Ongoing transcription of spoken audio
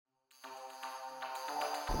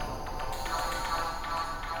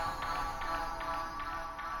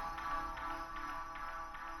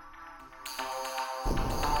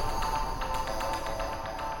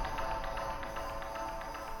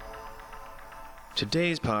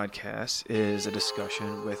Today's podcast is a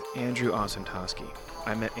discussion with Andrew Osentoski.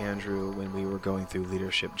 I met Andrew when we were going through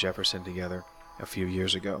Leadership Jefferson together a few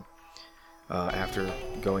years ago. After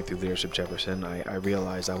going through Leadership Jefferson, I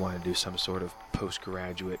realized I wanted to do some sort of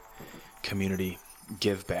postgraduate community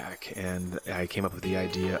give back, and I came up with the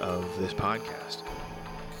idea of this podcast.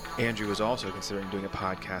 Andrew was also considering doing a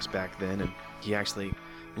podcast back then, and he actually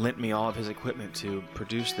lent me all of his equipment to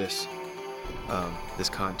produce this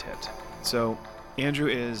content. So Andrew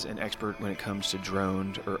is an expert when it comes to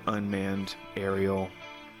droned or unmanned aerial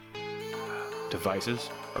devices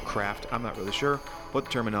or craft. I'm not really sure what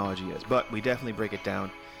the terminology is, but we definitely break it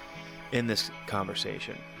down in this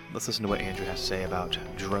conversation. Let's listen to what Andrew has to say about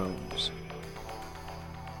drones.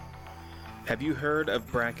 Have you heard of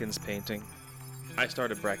Bracken's Painting? I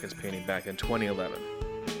started Bracken's Painting back in 2011.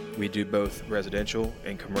 We do both residential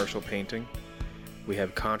and commercial painting. We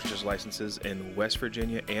have contractor's licenses in West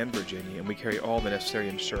Virginia and Virginia, and we carry all the necessary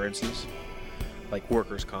insurances like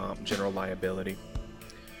workers' comp, general liability.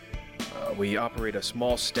 We operate a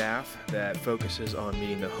small staff that focuses on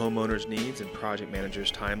meeting the homeowner's needs and project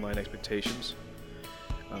managers' timeline expectations.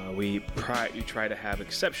 We try to have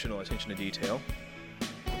exceptional attention to detail.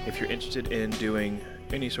 If you're interested in doing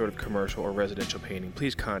any sort of commercial or residential painting,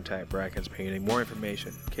 please contact Bracken's Painting. More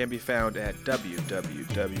information can be found at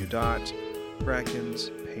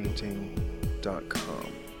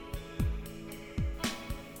www.brackenspainting.com.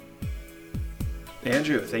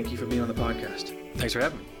 Andrew, thank you for being on the podcast. Thanks for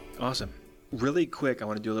having me. Awesome. Really quick, I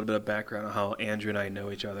want to do a little bit of background on how Andrew and I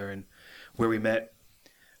know each other and where we met.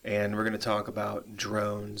 And we're going to talk about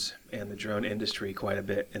drones and the drone industry quite a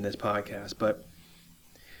bit in this podcast. But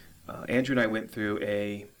Andrew and I went through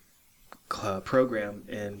a program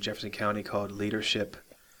in Jefferson County called Leadership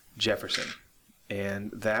Jefferson. And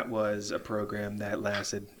that was a program that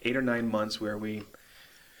lasted 8 or 9 months where we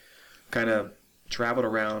kind of traveled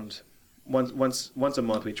around. Once a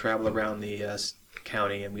month, we travel around the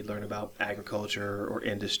county and we learn about agriculture or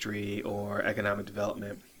industry or economic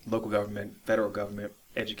development, local government, federal government,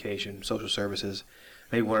 education, social services,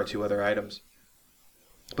 maybe one or two other items.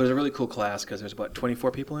 But it was a really cool class because there's about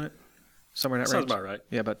 24 people in it, somewhere in that range. Sounds about right.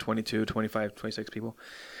 Yeah, about 22, 25, 26 people,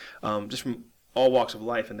 just from all walks of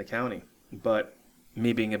life in the county. But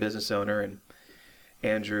me being a business owner and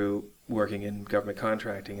Andrew working in government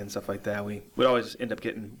contracting and stuff like that, we would always end up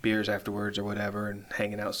getting beers afterwards or whatever and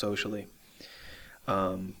hanging out socially.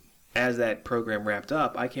 As that program wrapped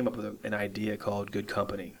up, I came up with an idea called Good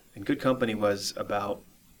Company. And Good Company was about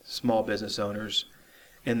small business owners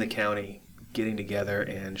in the county getting together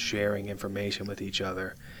and sharing information with each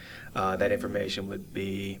other. That information would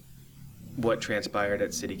be what transpired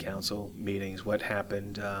at city council meetings, what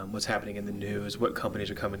happened, what's happening in the news, what companies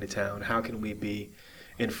are coming to town, how can we be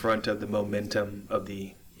in front of the momentum of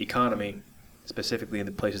the economy, specifically in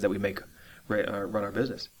the places that we run our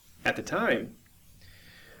business. At the time,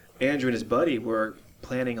 Andrew and his buddy were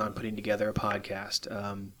planning on putting together a podcast.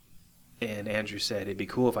 And Andrew said it'd be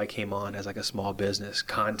cool if I came on as like a small business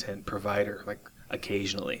content provider, like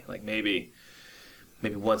occasionally, like maybe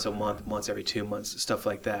once a month, once every 2 months, stuff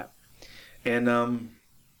like that. And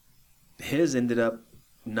his ended up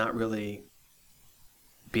not really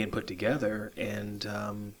being put together. And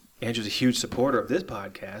Andrew's a huge supporter of this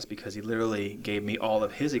podcast because he literally gave me all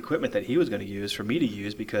of his equipment that he was going to use for me to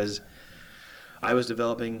use because I was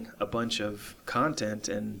developing a bunch of content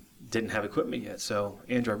and didn't have equipment yet. So,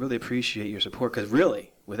 Andrew, I really appreciate your support because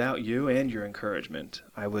really, without you and your encouragement,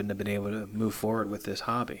 I wouldn't have been able to move forward with this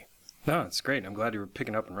hobby. No, it's great. I'm glad you were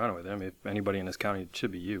picking up and running with it. I mean, if anybody in this county, it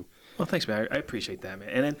should be you. Well, thanks, man. I appreciate that, man.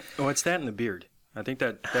 And then, it's that and the beard. I think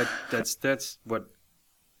that's what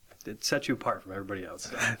it sets you apart from everybody else.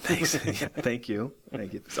 Thanks. Thank you.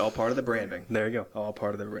 Thank you. It's all part of the branding. There you go. All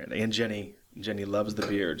part of the branding. And Jenny loves the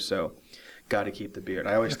beard, so got to keep the beard.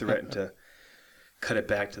 I always threaten to cut it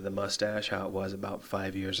back to the mustache, how it was about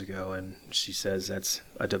 5 years ago, and she says that's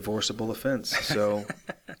a divorceable offense. So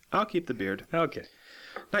I'll keep the beard. Okay.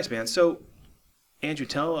 Nice, man. So, Andrew,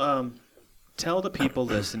 tell the people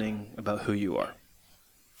listening about who you are.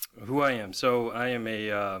 Who I am. So I am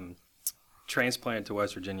a transplant to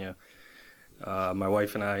West Virginia. My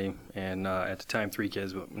wife and I, and at the time 3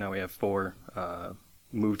 kids, but now we have 4,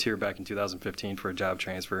 moved here back in 2015 for a job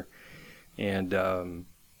transfer. And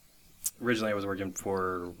originally I was working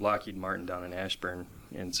for Lockheed Martin down in Ashburn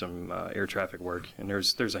in some air traffic work. And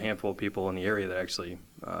there's a handful of people in the area that actually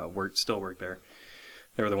still work there.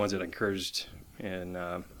 They were the ones that encouraged and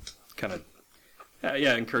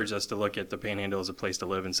encouraged us to look at the Panhandle as a place to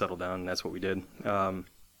live and settle down, and that's what we did.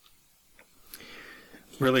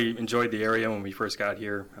 Really enjoyed the area when we first got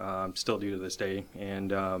here, still do to this day,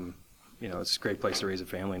 and it's a great place to raise a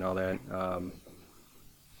family and all that.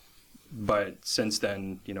 But since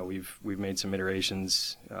then, we've made some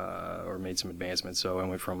iterations or made some advancements. So I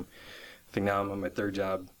went from, I think now I'm on my third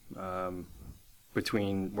job,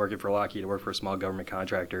 between working for Lockheed to work for a small government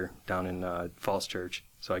contractor down in Falls Church.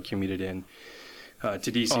 So I commuted in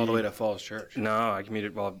to D.C. All the way to Falls Church? No, I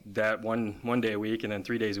commuted, that one day a week, and then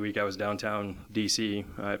 3 days a week I was downtown D.C.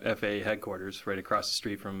 at FAA headquarters right across the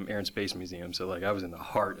street from Air and Space Museum. So I was in the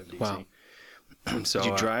heart of D.C. Wow. So,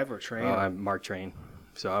 did you drive or train? I'm Mark Train.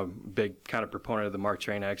 So I'm a big kind of proponent of the Mark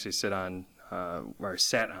Train. I actually sat on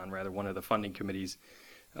one of the funding committees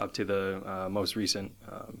up to the most recent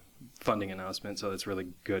funding announcement. So that's really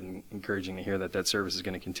good and encouraging to hear that service is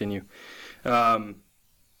going to continue.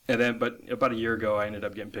 But about a year ago, I ended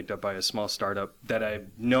up getting picked up by a small startup that I've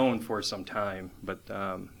known for some time. But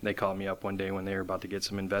they called me up one day when they were about to get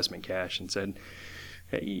some investment cash and said,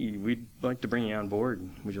 "Hey, we'd like to bring you on board.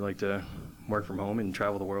 Would you like to work from home and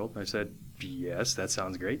travel the world?" I said, "Yes, that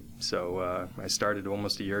sounds great." So I started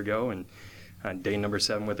almost a year ago, and on day number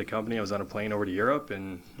 7 with the company, I was on a plane over to Europe,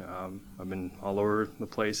 and I've been all over the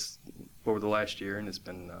place over the last year, and it's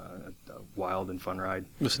been a wild and fun ride.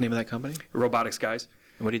 What's the name of that company? Robotics Guys.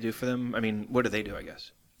 And what do you do for them? I mean, what do they do, I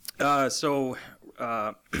guess?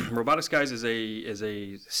 Robotics Guys is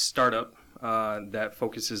a startup that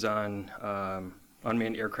focuses on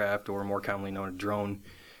unmanned aircraft, or more commonly known as drone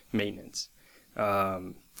maintenance.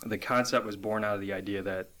 The concept was born out of the idea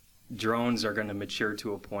that drones are going to mature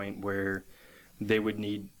to a point where they would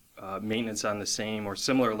need maintenance on the same or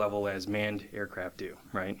similar level as manned aircraft do,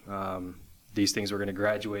 right? These things were going to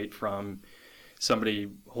graduate from somebody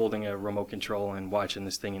holding a remote control and watching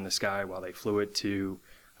this thing in the sky while they flew it to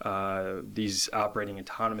these operating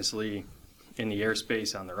autonomously in the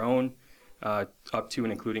airspace on their own, up to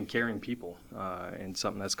and including carrying people and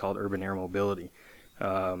something that's called urban air mobility.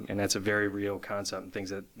 And that's a very real concept and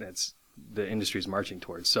things that's the industry is marching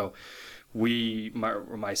towards. So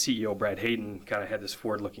my CEO, Brad Hayden, kind of had this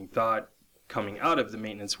forward-looking thought coming out of the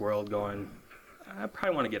maintenance world going, I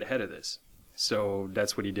probably want to get ahead of this. So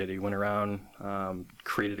that's what he did. He went around,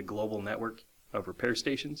 created a global network of repair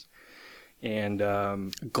stations. And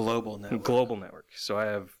Global network. Global network. So I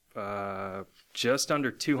have just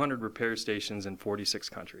under 200 repair stations in 46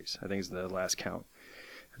 countries, I think is the last count,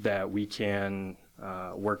 that we can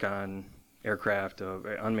work on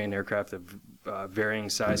unmanned aircraft of varying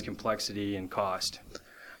size, complexity, and cost.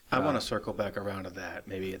 I want to circle back around to that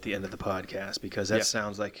maybe at the end of the podcast, because that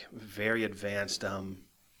sounds like very advanced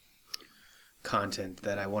content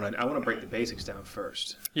that I want to break the basics down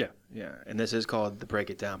first. Yeah. Yeah. And this is called the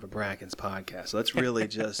Break It Down for Brackens podcast. So let's really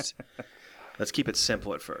just let's keep it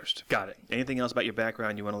simple at first. Got it. Anything else about your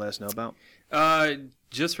background you want to let us know about?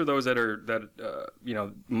 Just for those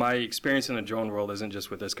my experience in the drone world isn't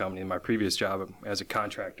just with this company. In my previous job as a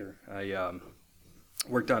contractor, I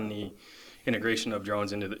worked on the integration of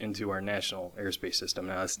drones into our national airspace system.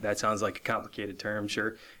 Now, that sounds like a complicated term,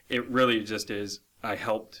 sure. It really just is. I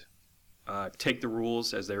helped take the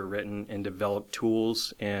rules as they were written and develop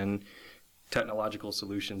tools and technological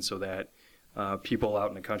solutions so that people out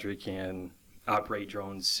in the country can operate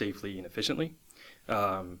drones safely and efficiently.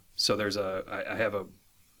 So I have a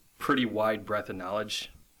pretty wide breadth of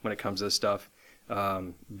knowledge when it comes to this stuff,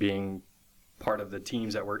 being part of the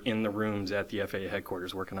teams that were in the rooms at the FAA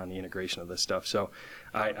headquarters working on the integration of this stuff. So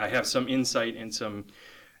I have some insight and some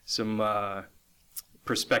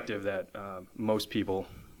perspective that most people,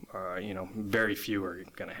 very few are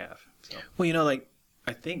going to have. So. Well,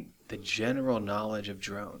 I think the general knowledge of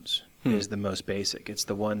drones is the most basic. It's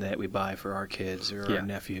the one that we buy for our kids or our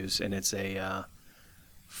nephews, and it's a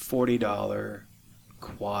 $40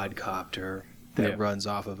 quadcopter that runs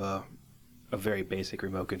off of a very basic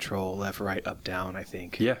remote control, left, right, up, down, I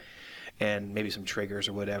think. Yeah. And maybe some triggers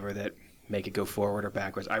or whatever that make it go forward or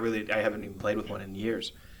backwards. I haven't even played with one in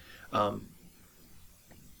years.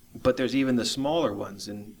 But there's even the smaller ones,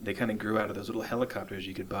 and they kind of grew out of those little helicopters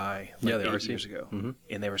you could buy 8 years ago. Mm-hmm.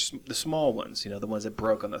 And they were the small ones, the ones that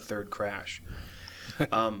broke on the third crash.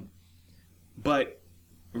 But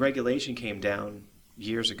regulation came down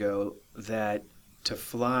years ago that to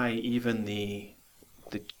fly even the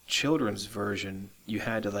children's version, you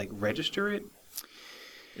had to register it.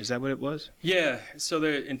 Is that what it was? Yeah. So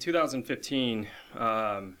in 2015,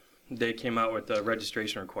 they came out with a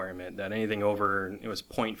registration requirement that anything over, it was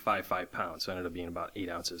 0.55 pounds, so it ended up being about 8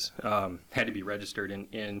 ounces, had to be registered.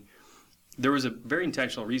 And there was a very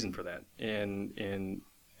intentional reason for that. And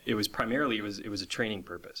it was primarily, it was a training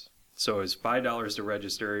purpose. So it was $5 to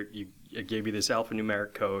register. It gave you this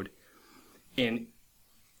alphanumeric code. And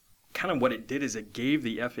kind of what it did is it gave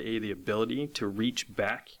the FAA the ability to reach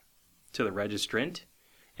back to the registrant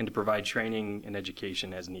and to provide training and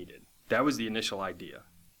education as needed. That was the initial idea.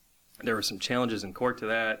 There were some challenges in court to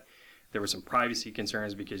that. There were some privacy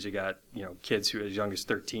concerns because you got, kids who as young as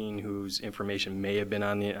 13 whose information may have been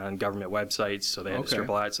on government websites, so they had to strip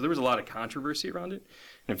a lot. So there was a lot of controversy around it.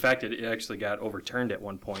 And in fact, it actually got overturned at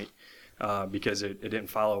one point because it didn't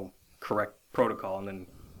follow correct protocol, and then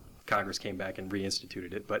Congress came back and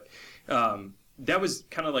reinstituted it. But that was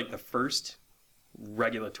kind of like the first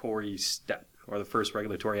regulatory step or the first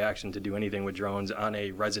regulatory action to do anything with drones on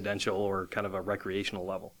a residential or kind of a recreational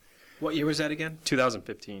level. What year was that again?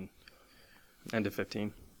 2015. End of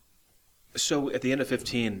 15. So at the end of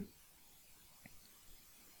 15,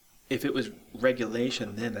 if it was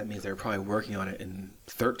regulation then, that means they were probably working on it in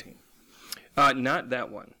 13. Not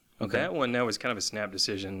that one. Okay. That was kind of a snap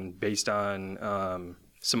decision based on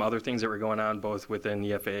some other things that were going on both within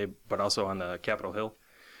the FAA but also on the Capitol Hill.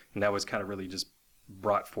 And that was kind of really just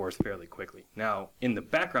brought forth fairly quickly. Now, in the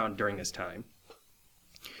background during this time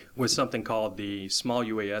was something called the Small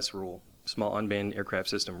UAS Rule, Small Unmanned Aircraft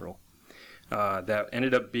System Rule. That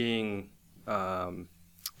ended up being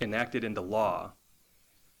enacted into law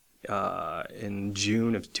in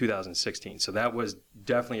June of 2016. So that was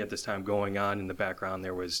definitely at this time going on in the background.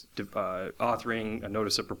 There was authoring a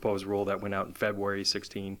notice of proposed rule that went out in February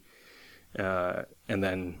 16, and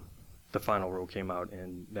then the final rule came out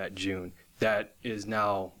in that June. That is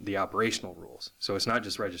now the operational rules. So it's not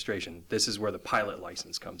just registration. This is where the pilot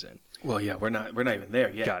license comes in. Well, yeah, we're not even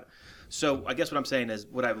there yet. Got it. So I guess what I'm saying is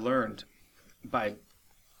what I've learned by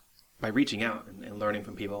reaching out and learning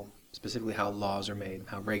from people, specifically how laws are made,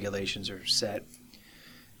 how regulations are set,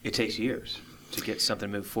 it takes years to get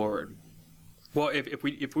something moved forward. Well, if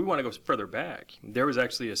we want to go further back, there was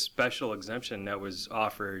actually a special exemption that was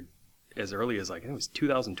offered as early as I think it was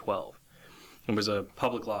 2012. It was a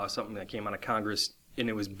public law, something that came out of Congress, and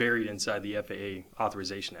it was buried inside the FAA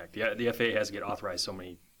Authorization Act. The FAA has to get authorized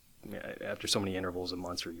after so many intervals of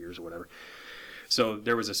months or years or whatever. So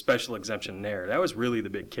there was a special exemption there. That was really the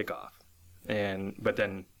big kickoff. But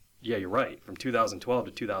then, yeah, you're right. From 2012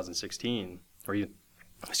 to 2016,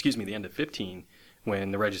 the end of 15,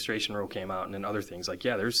 when the registration rule came out, and then other things like,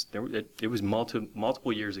 it was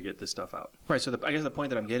multiple years to get this stuff out. Right. So I guess the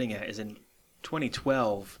point that I'm getting at is in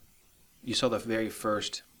 2012, you saw the very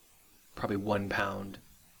first, probably 1 pound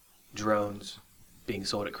drones being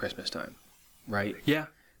sold at Christmas time, right? Yeah.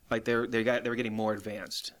 Like they were getting more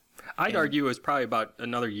advanced. I'd argue it was probably about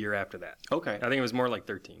another year after that. Okay. I think it was more like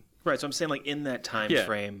 13. Right. So I'm saying like in that time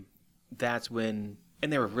frame, that's when,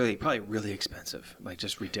 and they were probably really expensive, like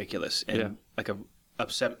just ridiculous, and like a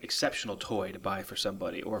exceptional toy to buy for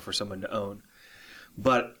somebody or for someone to own.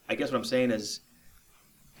 But I guess what I'm saying is,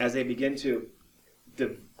 as they begin to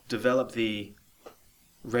develop the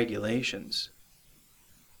regulations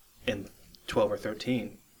in 12 or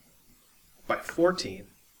 13, by 14,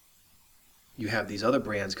 you have these other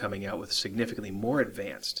brands coming out with significantly more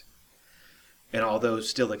advanced. And although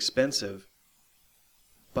still expensive,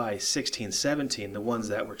 by 16, 17, the ones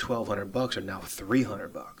that were $1,200 are now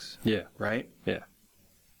 $300. Yeah. Right? Yeah.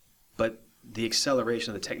 But the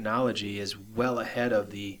acceleration of the technology is well ahead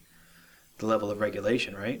of the level of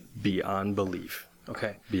regulation, right? Beyond belief.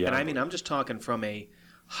 Okay. Beyond. And I'm just talking from a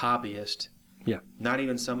hobbyist. Yeah. Not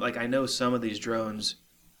even I know some of these drones,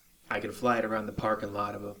 I can fly it around the parking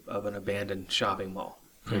lot of an abandoned shopping mall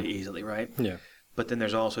pretty easily, right? Yeah. But then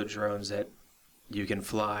there's also drones that you can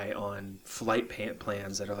fly on flight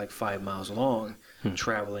plans that are like 5 miles long,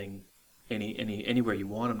 traveling anywhere you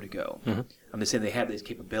want them to go. Mm-hmm. I'm just saying they have these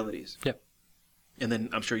capabilities. Yeah. And then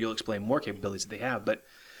I'm sure you'll explain more capabilities that they have. But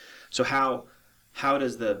so how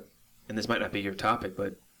does and this might not be your topic,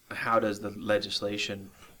 but how does the legislation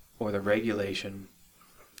or the regulation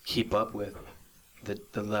keep up with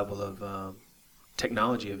the level of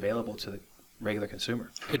technology available to the regular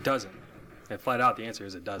consumer? It doesn't. And flat out, the answer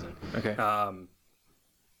is it doesn't. Okay.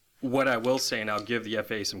 What I will say, and I'll give the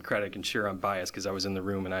FAA some credit, and sure I'm biased because I was in the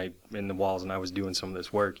room in the walls and I was doing some of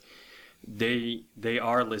this work. They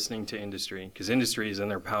are listening to industry, because industry is in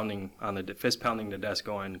there fist pounding the desk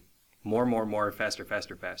going more,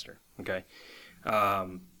 faster. Okay.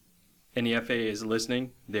 And the FAA is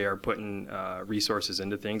listening. They are putting resources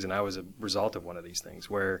into things, and I was a result of one of these things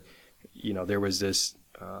where, there was this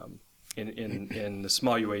in the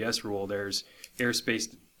small UAS rule. There's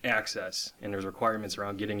airspace access, and there's requirements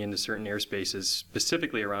around getting into certain airspaces,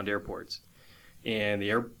 specifically around airports. And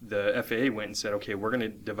the FAA went and said, okay, we're going to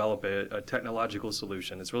develop a technological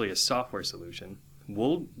solution. It's really a software solution.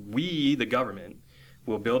 We, the government,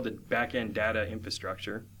 will build the back-end data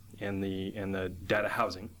infrastructure and the data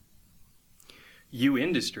housing. You,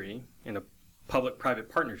 industry, in a public-private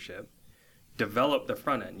partnership, develop the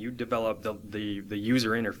front end. You develop the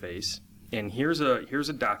user interface. And here's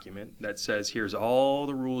a document that says here's all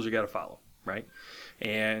the rules you got to follow, right?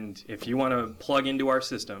 And if you want to plug into our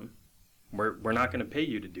system, we're not going to pay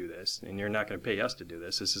you to do this, and you're not going to pay us to do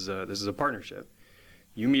this. This is a partnership.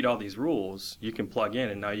 You meet all these rules, you can plug in,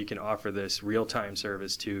 and now you can offer this real-time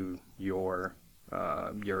service to your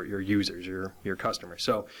users, your customers.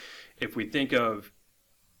 So if we think of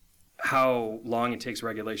how long it takes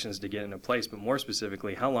regulations to get into place, but more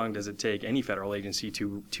specifically, how long does it take any federal agency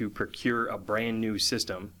to procure a brand new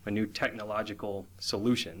system, a new technological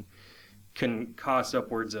solution, can cost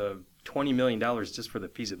upwards of $20 million just for the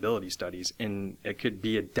feasibility studies, and it could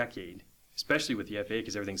be a decade, especially with the FAA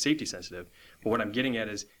because everything's safety sensitive. But what I'm getting at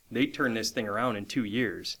is they turned this thing around in 2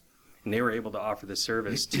 years, and they were able to offer this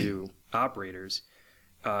service to operators.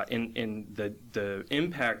 And the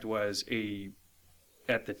impact was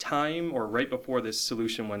at the time or right before this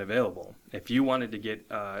solution went available, if you wanted to get,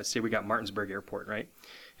 say we got Martinsburg Airport, right?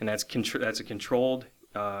 And that's a controlled,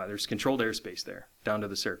 there's controlled airspace there down to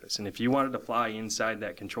the surface. And if you wanted to fly inside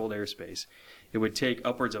that controlled airspace, it would take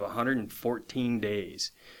upwards of 114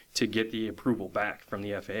 days to get the approval back from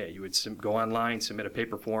the FAA. You would go online, submit a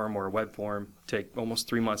paper form or a web form, take almost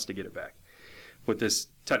 3 months to get it back. With this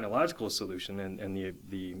technological solution, and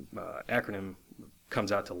the acronym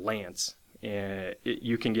comes out to LANCE, and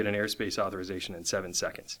you can get an airspace authorization in 7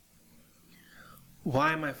 seconds.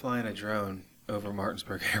 Why am I flying a drone over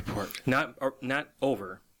Martinsburg Airport? Not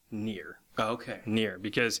over, near. Oh, okay. Near,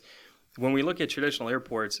 because when we look at traditional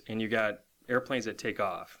airports and you got airplanes that take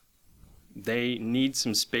off, they need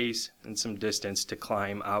some space and some distance to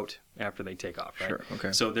climb out after they take off, right? Sure,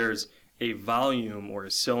 okay. So there's a volume or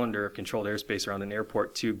a cylinder of controlled airspace around an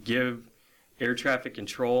airport to give air traffic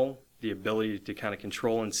control the ability to kind of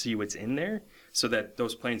control and see what's in there so that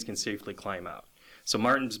those planes can safely climb out. So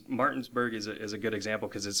Martinsburg is a good example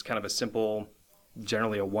because it's kind of a simple,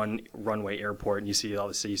 generally a one runway airport, and you see all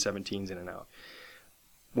the C-17s in and out.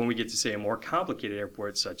 When we get to, say, a more complicated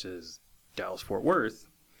airport such as Dallas-Fort Worth,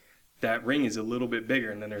 that ring is a little bit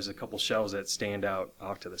bigger, and then there's a couple shells that stand out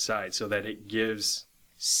off to the side so that it gives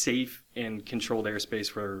safe and controlled airspace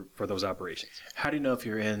for those operations. How do you know if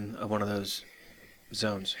you're in one of those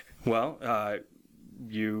zones? Well,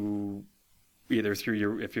 you either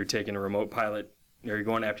if you're taking a remote pilot, or you're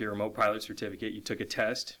going after your remote pilot certificate, you took a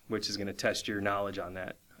test, which is going to test your knowledge on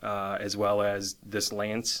that, as well as this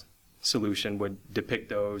LANCE solution would depict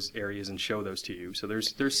those areas and show those to you. So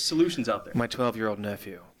there's solutions out there. My 12-year-old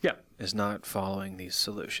nephew Yeah. is not following these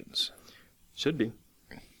solutions. Should be.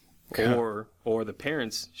 Okay. Or the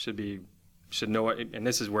parents should know it, and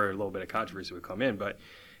this is where a little bit of controversy would come in, but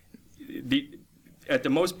at the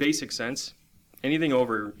most basic sense, anything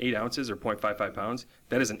over 8 ounces or 0.55 pounds,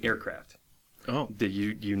 that is an aircraft. Oh. The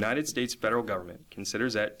United States federal government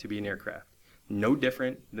considers that to be an aircraft, no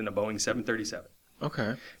different than a Boeing 737.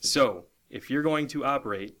 Okay. So if you're going to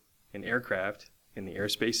operate an aircraft in the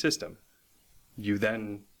airspace system, you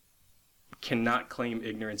then cannot claim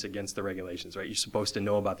ignorance against the regulations, right? You're supposed to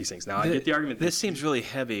know about these things. Now, I get the argument. This seems really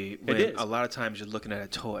heavy when is. a lot of times you're looking at a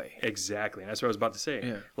toy. Exactly. And that's what I was about to say.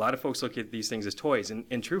 Yeah. A lot of folks look at these things as toys,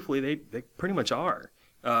 and truthfully, they pretty much are.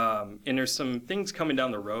 And there's some things coming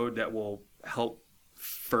down the road that will help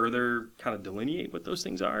further kind of delineate what those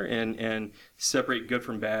things are and separate good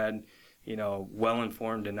from bad,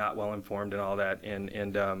 well-informed and not well-informed and all that.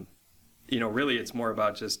 And really it's more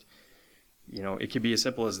about just, it could be as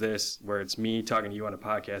simple as this, where it's me talking to you on a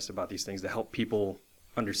podcast about these things to help people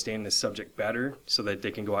understand this subject better so that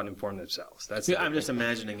they can go out and inform themselves. I'm just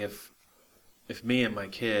imagining if me and my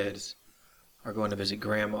kids are going to visit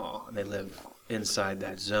grandma and they live inside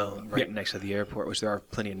that zone right next to the airport, which there are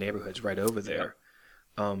plenty of neighborhoods right over there,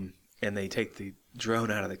 and they take the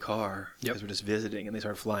drone out of the car because we're just visiting and they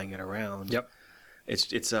start flying it around. Yep.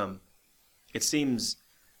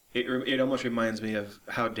 It almost reminds me of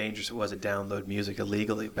how dangerous it was to download music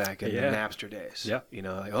illegally back in the Napster days. Yeah.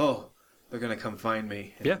 They're going to come find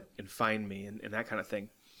me and find me and that kind of thing.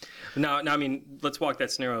 Now, I mean, let's walk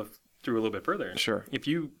that scenario through a little bit further. Sure. If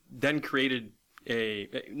you then created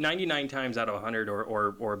 99 times out of 100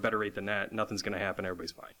 or a better rate than that, nothing's going to happen.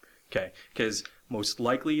 Everybody's fine. Okay. Because most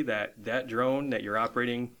likely that drone that you're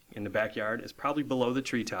operating in the backyard is probably below the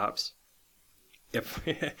treetops.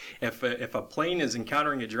 If a plane is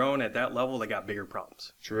encountering a drone at that level, they got bigger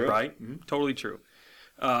problems. True. Right? Mm-hmm. Totally true.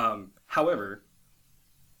 However,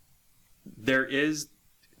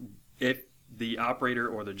 if the operator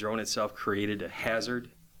or the drone itself created a hazard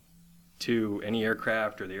to any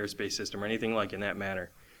aircraft or the airspace system or anything like in that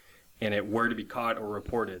manner, and it were to be caught or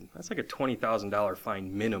reported, that's like a $20,000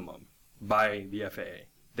 fine minimum by the FAA.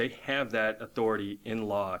 They have that authority in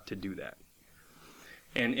law to do that.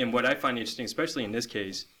 And what I find interesting, especially in this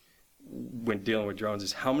case, when dealing with drones,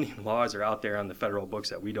 is how many laws are out there on the federal books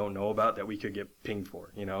that we don't know about that we could get pinged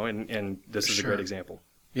for, and this is a great example.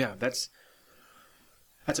 Yeah, that's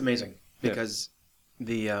amazing, because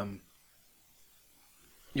you're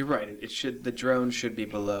right. The drone should be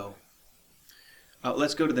below.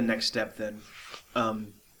 Let's go to the next step then.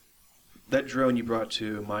 That drone you brought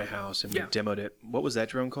to my house and we demoed it. What was that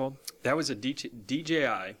drone called? That was a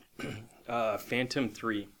DJI Phantom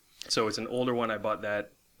 3. So it's an older one. I bought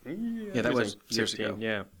that. Yeah, that was years ago.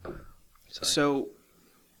 Yeah. So,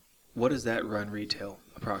 what does that run retail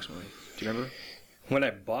approximately? Do you remember? When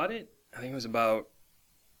I bought it, I think it was about,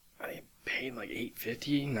 I paid like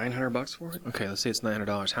 $850, $900 for it. Okay, let's say it's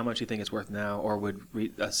 $900. How much do you think it's worth now, or would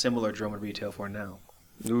a similar drone would retail for now?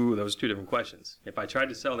 Ooh, those are two different questions. If I tried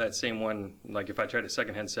to sell that same one, like if I tried to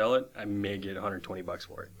secondhand sell it, I may get $120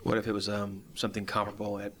 for it. What if it was something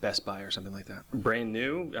comparable at Best Buy or something like that? Brand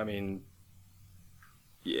new? I mean,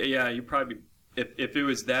 yeah, you probably, if it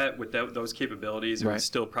was that with those capabilities, it would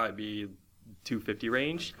still probably be $250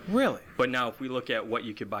 range. Really? But now if we look at what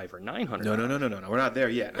you could buy for $900. No. We're not there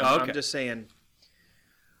yet. Oh, okay. I'm just saying,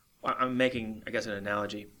 I'm making, I guess, an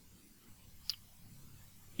analogy.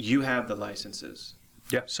 You have the licenses.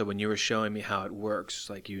 Yeah. So when you were showing me how it works,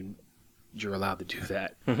 like you're allowed to do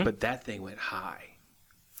that. Mm-hmm. But that thing went high.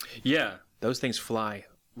 Yeah. Those things fly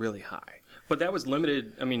really high. But that was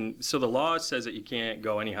limited. I mean, so the law says that you can't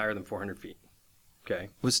go any higher than 400 feet. Okay.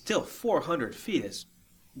 Well, still 400 feet is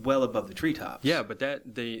well above the treetops. Yeah, but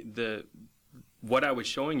what I was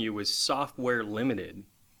showing you was software limited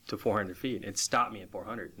to 400 feet. It stopped me at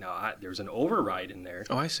 400. Now, there's an override in there.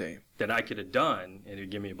 Oh, I see. That I could have done, and it would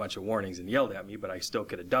give me a bunch of warnings and yelled at me, but I still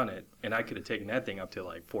could have done it, and I could have taken that thing up to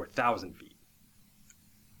like 4,000 feet.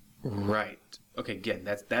 Right. Okay, again,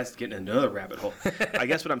 that's getting into another rabbit hole. I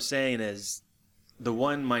guess what I'm saying is the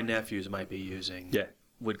one my nephews might be using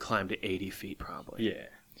would climb to 80 feet probably. Yeah.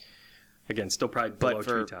 Again, still probably below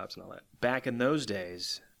treetops and all that. Back in those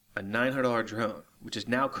days, a $900 drone, which is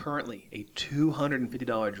now currently a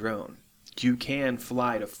 $250 drone, you can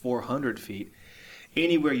fly to 400 feet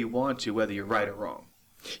anywhere you want to, whether you're right or wrong.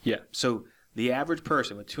 Yeah. So the average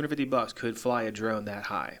person with $250 could fly a drone that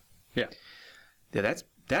high. Yeah. Yeah,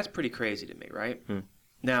 that's pretty crazy to me, right?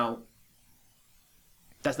 Now,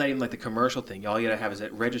 that's not even like the commercial thing. All you gotta have is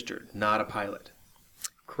it registered, not a pilot.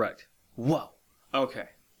 Correct. Whoa. Okay.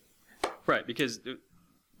 Right, because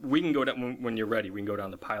we can go down when you're ready. We can go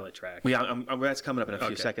down the pilot track. Yeah, that's coming up in a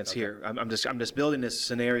few seconds here. I'm just building this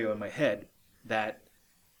scenario in my head that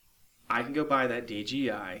I can go buy that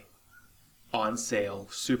DJI on sale,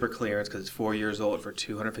 super clearance, because it's 4 years old for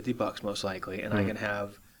 $250 most likely, and I can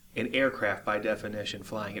have an aircraft by definition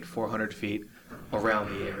flying at 400 feet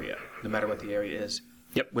around the area, no matter what the area is.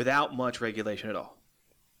 Yep. Without much regulation at all.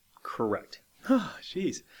 Correct. Oh,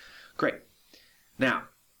 jeez. Great. Now,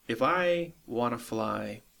 if I want to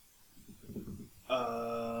fly,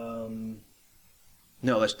 no,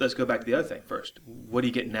 let's go back to the other thing first. What do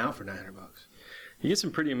you get now for $900? You get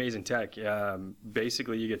some pretty amazing tech.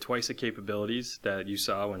 Basically, you get twice the capabilities that you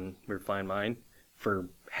saw when we were flying mine for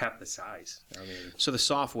half the size. I mean, so the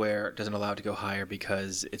software doesn't allow it to go higher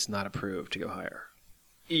because it's not approved to go higher.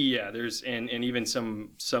 Yeah, there's and even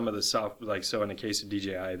some of the soft, like, so in the case of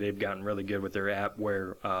DJI, they've gotten really good with their app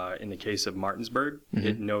where in the case of Martinsburg,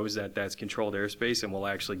 it knows that that's controlled airspace and will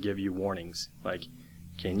actually give you warnings like,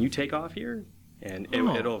 can you take off here? And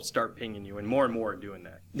it'll start pinging you, and more are doing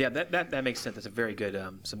that. Yeah, that makes sense. That's a very good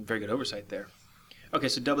some very good oversight there. Okay,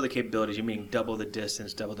 so double the capabilities. You mean double the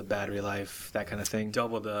distance, double the battery life, that kind of thing?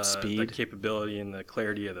 Double the speed, the capability and the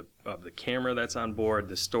clarity of the camera that's on board,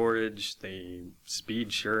 the storage, the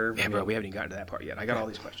speed, sure. Yeah, bro, we haven't even gotten to that part yet. I got all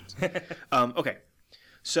these questions. Okay,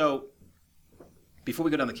 so before we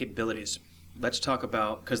go down the capabilities, let's talk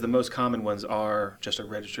about, because the most common ones are just a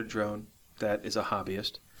registered drone that is a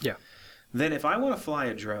hobbyist. Yeah. Then if I want to fly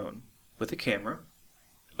a drone with a camera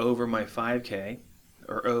over my 5K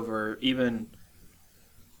or over even,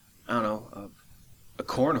 I don't know, a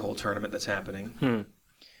cornhole tournament that's happening,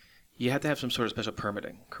 you have to have some sort of special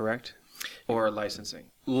permitting, correct? Or licensing.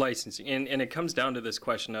 Licensing. And it comes down to this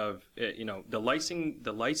question of, the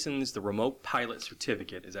license, the remote pilot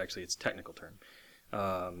certificate is actually its technical term,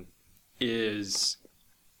 it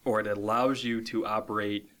allows you to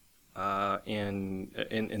operate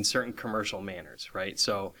in certain commercial manners, right?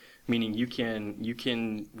 So, meaning you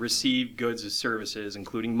can receive goods or services,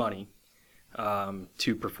 including money,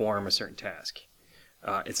 to perform a certain task.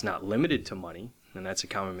 It's not limited to money, and that's a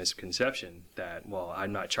common misconception that, well,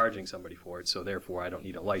 I'm not charging somebody for it, so therefore I don't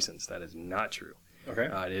need a license. That is not true. Okay.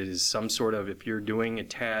 It is some sort of, if you're doing a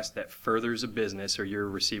task that furthers a business or you're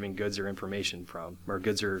receiving goods or information from, or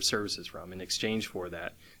goods or services from, in exchange for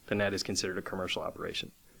that, then that is considered a commercial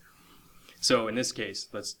operation. So in this case,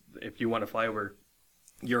 if you want to fly over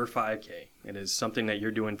your 5K, it is something that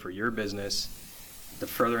you're doing for your business, the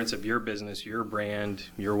furtherance of your business, your brand,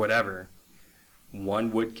 your whatever,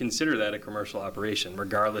 one would consider that a commercial operation,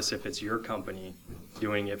 regardless if it's your company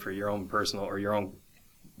doing it for your own personal or your own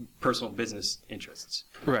personal business interests.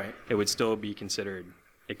 Right. It would still be considered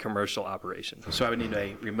a commercial operation. So I would need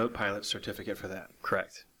a remote pilot certificate for that.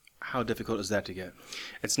 Correct. How difficult is that to get?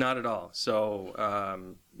 It's not at all.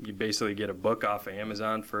 So you basically get a book off of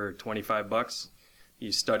Amazon for $25.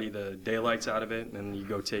 You study the daylights out of it, and then you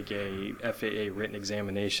go take a FAA written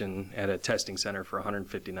examination at a testing center for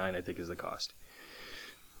 $159, I think is the cost.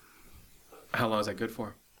 How long is that good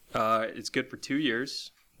for? It's good for 2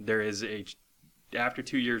 years. There is after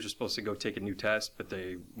 2 years, you're supposed to go take a new test, but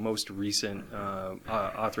the most recent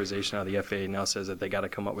authorization out of the FAA now says that they got to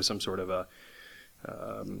come up with some sort of a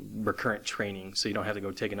recurrent training, so you don't have to go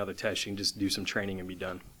take another test. You can just do some training and be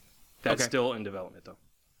done. That's still in development, though.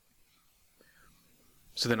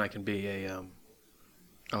 So then I can be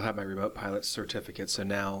I'll have my remote pilot certificate, so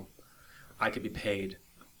now I could be paid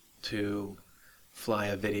to fly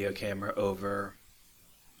a video camera over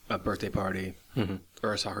a birthday party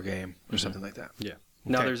or a soccer game or something like that. Yeah.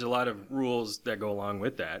 Now there's a lot of rules that go along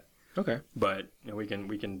with that. Okay. But we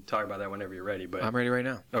can talk about that whenever you're ready. But I'm ready right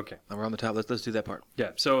now. Okay. We're on the top. Let's do that part.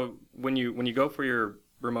 Yeah. So when you go for your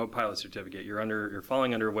remote pilot certificate, you're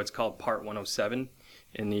falling under what's called Part 107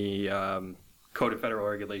 in the Code of Federal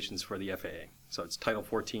Regulations for the FAA. So it's Title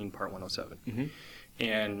 14, Part 107. Mm-hmm.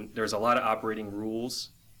 And there's a lot of operating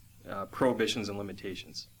rules, prohibitions, and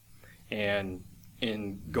limitations. And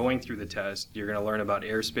in going through the test, you're going to learn about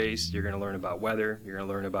airspace, you're going to learn about weather, you're going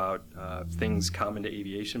to learn about things common to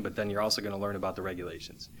aviation, but then you're also going to learn about the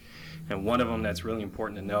regulations. And one of them that's really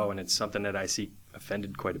important to know, and it's something that I see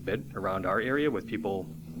offended quite a bit around our area with people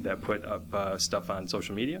that put up stuff on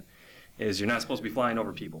social media, is you're not supposed to be flying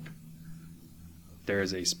over people. There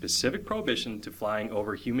is a specific prohibition to flying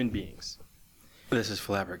over human beings. This is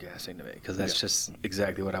flabbergasting to me because that's just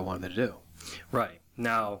exactly what I wanted to do. Right.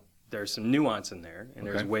 Now, there's some nuance in there, and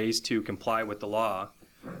there's ways to comply with the law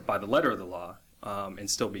by the letter of the law and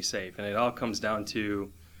still be safe. And it all comes down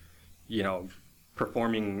to,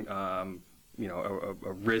 performing, a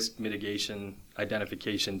risk mitigation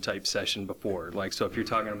identification type session before. Like, so if you're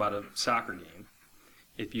talking about a soccer game,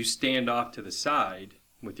 if you stand off to the side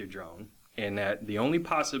with your drone, and that the only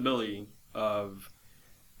possibility of,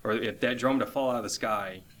 or if that drone to fall out of the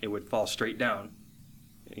sky, it would fall straight down.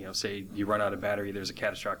 Say you run out of battery, there's a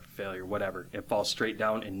catastrophic failure, whatever. It falls straight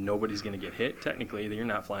down and nobody's going to get hit. Technically, then you're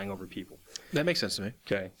not flying over people. That makes sense to me.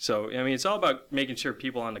 Okay. So, it's all about making sure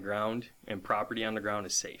people on the ground and property on the ground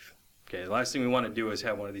is safe. Okay. The last thing we want to do is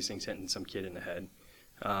have one of these things hitting some kid in the head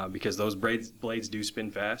because those blades do spin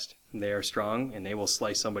fast. And they are strong, and they will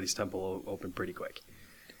slice somebody's temple open pretty quick.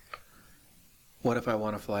 What if I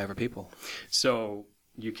want to fly over people? So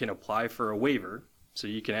you can apply for a waiver. So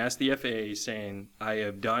you can ask the FAA saying,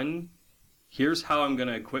 here's how I'm going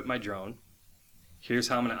to equip my drone. Here's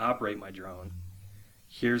how I'm going to operate my drone.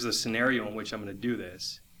 Here's a scenario in which I'm going to do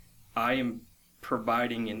this. I am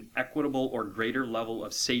providing an equitable or greater level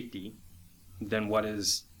of safety than what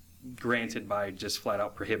is granted by just flat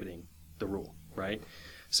out prohibiting the rule, right?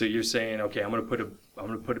 So you're saying, okay, I'm going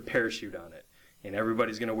to put a parachute on it. And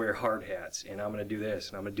everybody's going to wear hard hats, and I'm going to do this,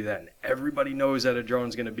 and I'm going to do that. And everybody knows that a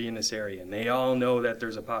drone's going to be in this area, and they all know that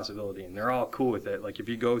there's a possibility, and they're all cool with it. Like, if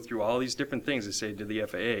you go through all these different things to say to the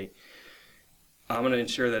FAA, I'm going to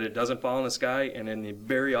ensure that it doesn't fall in the sky, and in the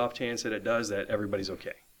very off chance that it does, that everybody's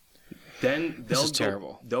okay. Then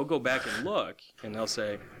they'll go back and look, and they'll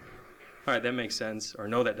say, all right, that makes sense, or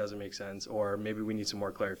no, that doesn't make sense, or maybe we need some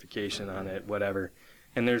more clarification on it, whatever.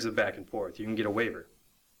 And there's a back and forth. You can get a waiver.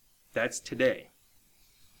 That's today.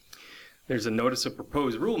 There's a notice of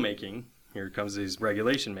proposed rulemaking. Here comes these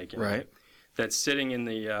regulation making. Right. That's sitting in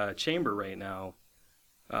the chamber right now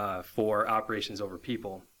for operations over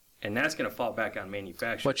people, and that's going to fall back on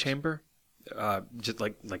manufacturers. What chamber? Just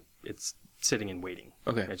like it's sitting and waiting.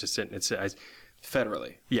 Okay. It's just sitting. It's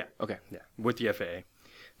federally. Yeah. Okay. Yeah. With the FAA,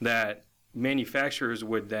 that manufacturers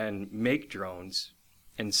would then make drones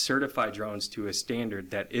and certify drones to a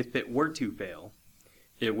standard that if it were to fail,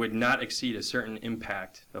 it would not exceed a certain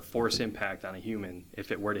impact, a force impact on a human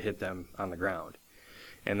if it were to hit them on the ground.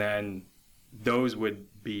 And then those would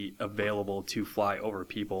be available to fly over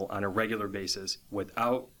people on a regular basis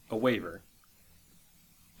without a waiver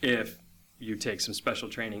if you take some special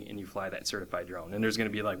training and you fly that certified drone. And there's going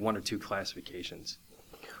to be like 1 or 2 classifications.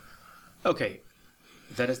 Okay,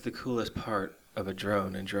 that is the coolest part of a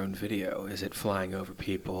drone and drone video, is it flying over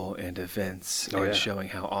people and events and showing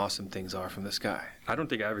how awesome things are from the sky. I don't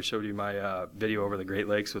think I ever showed you my video over the Great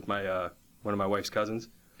Lakes with my one of my wife's cousins,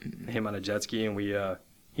 him on a jet ski, and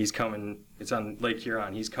he's coming, it's on Lake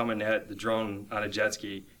Huron, he's coming at the drone on a jet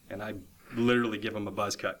ski, and I literally give him a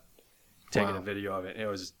buzz cut, taking a video of it. And it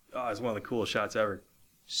was one of the coolest shots ever.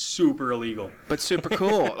 Super illegal. But super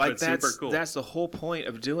cool. Like super cool. That's the whole point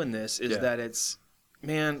of doing this, is that it's,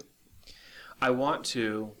 man, I want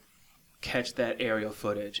to catch that aerial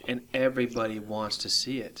footage, and everybody wants to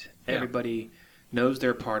see it. Yeah. Everybody knows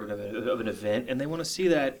they're part of an event, and they want to see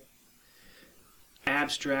that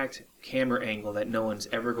abstract camera angle that no one's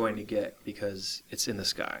ever going to get because it's in the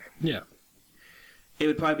sky. Yeah. It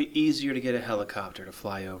would probably be easier to get a helicopter to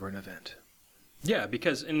fly over an event. Yeah,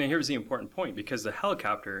 because, and here's the important point, because the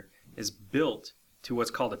helicopter is built to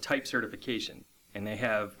what's called a type certification, and they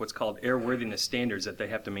have what's called airworthiness standards that they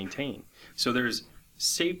have to maintain. So there's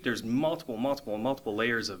multiple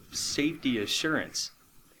layers of safety assurance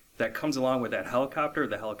that comes along with that helicopter,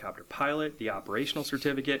 the helicopter pilot, the operational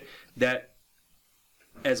certificate, that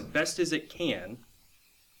as best as it can,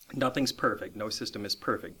 nothing's perfect, no system is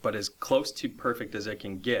perfect, but as close to perfect as it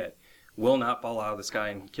can get, will not fall out of the sky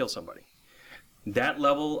and kill somebody. That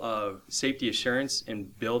level of safety assurance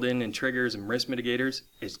and build-in and triggers and risk mitigators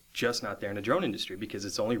is just not there in the drone industry, because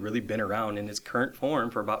it's only really been around in its current form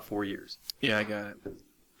for about 4 years. Yeah, I got it.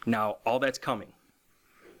 Now, all that's coming.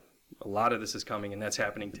 A lot of this is coming, and that's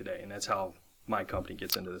happening today, and that's how my company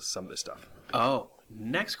gets into some of this stuff. Oh,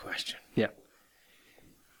 next question. Yeah.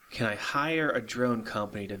 Can I hire a drone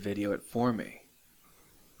company to video it for me?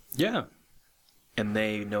 Yeah. And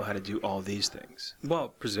they know how to do all these things? Well,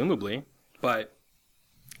 presumably. But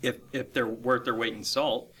if they're worth their weight in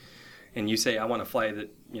salt, and you say, I want to fly that,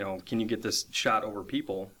 can you get this shot over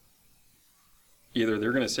people? Either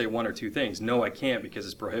they're going to say 1 or 2 things. No, I can't because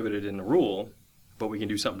it's prohibited in the rule, but we can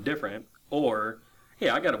do something different. Or, hey,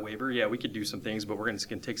 I got a waiver. Yeah, we could do some things, but we're going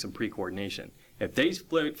to take some pre-coordination. If they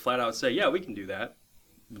flat out say, yeah, we can do that,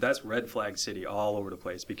 that's red flag city all over the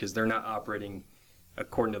place, because they're not operating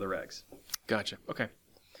according to the regs. Gotcha. Okay.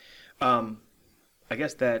 I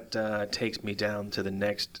guess that takes me down to the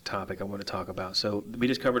next topic I want to talk about. So we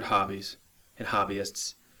just covered hobbies and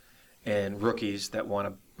hobbyists and rookies that want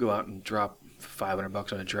to go out and drop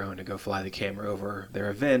 $500 on a drone to go fly the camera over their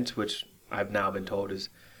event, which I've now been told is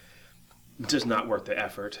just not worth the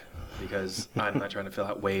effort, because I'm not trying to fill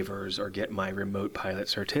out waivers or get my remote pilot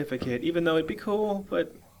certificate, even though it'd be cool,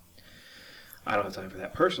 but I don't have time for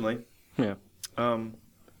that personally. Yeah.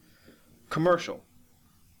 Commercial.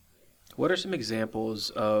 What are some examples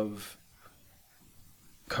of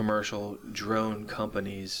commercial drone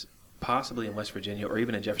companies, possibly in West Virginia or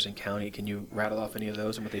even in Jefferson County? Can you rattle off any of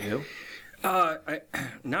those and what they do?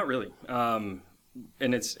 Not really. And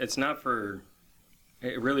it's not for. I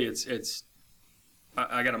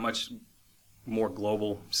got a much more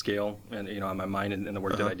global scale, and on my mind and the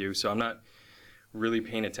work that I do. So I'm not really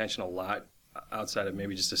paying attention a lot outside of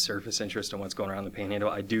maybe just a surface interest in what's going around the Panhandle.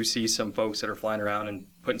 I do see some folks that are flying around and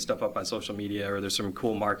putting stuff up on social media, or there's some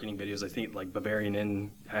cool marketing videos. I think like Bavarian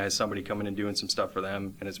Inn has somebody coming and doing some stuff for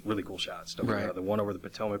them, and it's really cool shots. Right. The one over the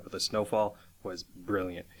Potomac with the snowfall was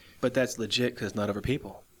brilliant. But that's legit because not over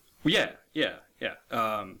people. Yeah.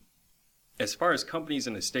 As far as companies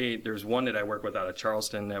in the state, there's one that I work with out of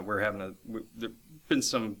Charleston that there's been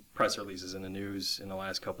some press releases in the news in the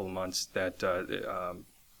last couple of months that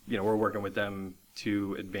we're working with them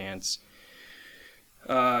to advance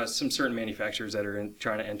some certain manufacturers that are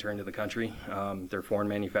trying to enter into the country. They're foreign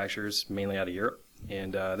manufacturers, mainly out of Europe.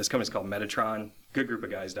 And this company's called Metatron. Good group of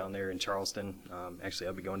guys down there in Charleston. Actually,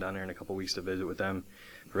 I'll be going down there in a couple of weeks to visit with them.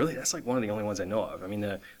 Really, that's like one of the only ones I know of. I mean,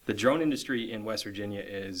 the drone industry in West Virginia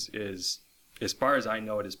is as far as I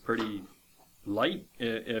know it, is pretty light,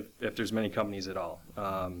 if there's many companies at all.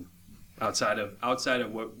 Outside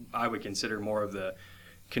of what I would consider more of the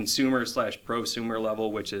consumer/prosumer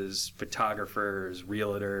level, which is photographers,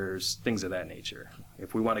 realtors, things of that nature.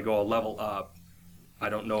 If we want to go a level up, I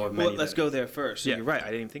don't know of many. Well, let's go there first. Yeah. You're right. I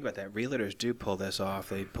didn't even think about that. Realtors do pull this off.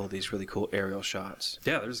 They pull these really cool aerial shots.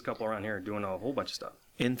 Yeah, there's a couple around here doing a whole bunch of stuff.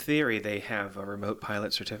 In theory, they have a remote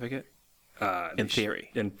pilot certificate? In theory.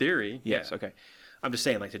 In theory, yes. yeah. Okay. I'm just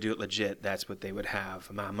saying, like, to do it legit, that's what they would have.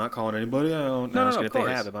 I'm not calling anybody out. No, if of they course.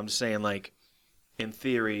 have it. But I'm just saying, like, in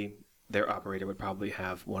theory, their operator would probably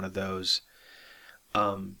have one of those.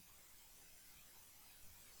 I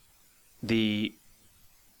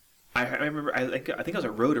remember. I think I was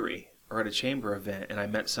at Rotary or at a chamber event, and I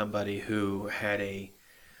met somebody who had a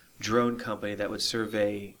drone company that would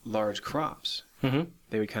survey large crops. Mm-hmm.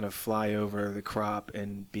 They would kind of fly over the crop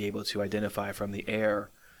and be able to identify from the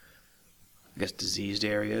air, I guess, diseased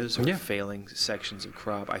areas or Yeah. failing sections of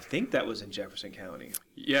crop. I think that was in Jefferson County.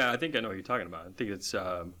 Yeah, I think I know what you're talking about. I think it's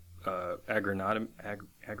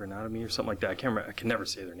agronomy or something like that. I can't remember. I can never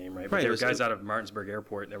say their name right. But Right, there it were was- guys out of Martinsburg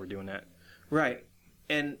Airport that were doing that. Right.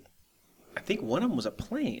 And I think one of them was a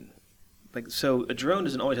plane. Like, so a drone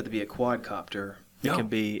doesn't always have to be a quadcopter. No. It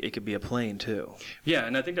could be a plane too. Yeah,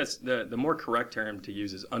 and I think that's the more correct term to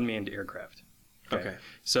use is unmanned aircraft. Okay.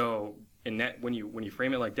 So in that when you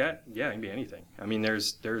frame it like that, yeah, it can be anything. I mean,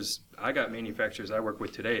 there's I got manufacturers I work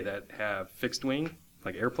with today that have fixed wing,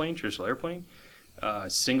 like airplane, traditional airplane,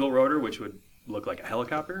 single rotor, which would look like a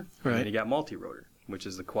helicopter, Right. and then you got multi-rotor, which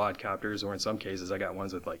is the quadcopters, or in some cases I got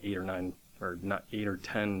ones with like 8 or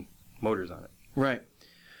 10 motors on it. Right.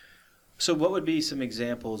 So what would be some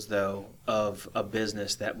examples, though, of a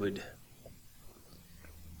business that would,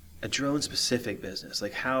 a drone-specific business?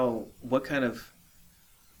 Like what kind of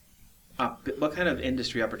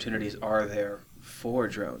industry opportunities are there for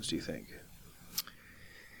drones, do you think?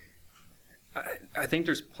 I think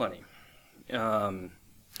there's plenty.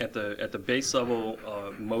 At the base level,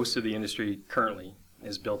 most of the industry currently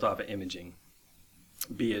is built off of imaging,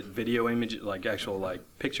 be it video image, like actual like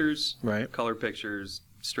pictures, Right. color pictures,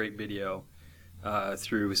 straight video,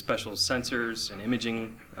 through special sensors and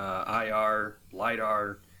imaging, IR,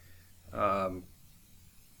 LiDAR,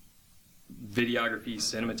 videography,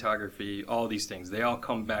 cinematography, all these things. They all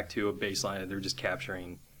come back to a baseline that they're just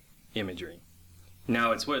capturing imagery.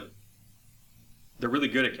 Now, they're really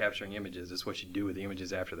good at capturing images. It's what you do with the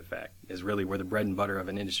images after the fact is really where the bread and butter of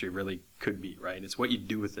an industry really could be, right? It's what you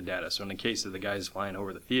do with the data. So in the case of the guys flying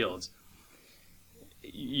over the fields,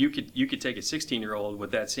 you could take a 16-year-old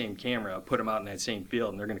with that same camera, put them out in that same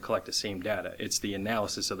field, and they're going to collect the same data. It's the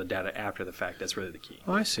analysis of the data after the fact that's really the key.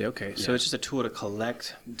 Oh, I see. Okay. So Yeah. it's just a tool to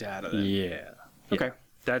collect data then. Yeah. Okay.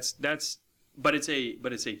 But it's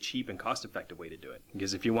a cheap and cost-effective way to do it.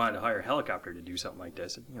 Because if you wanted to hire a helicopter to do something like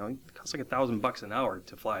this, it costs like $1,000 an hour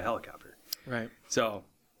to fly a helicopter. Right. So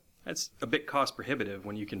that's a bit cost prohibitive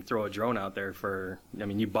when you can throw a drone out there for. I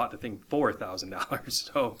mean, you bought the thing for $1,000,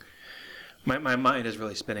 so. My mind is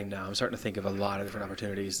really spinning now. I'm starting to think of a lot of different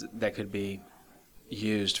opportunities that could be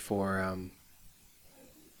used for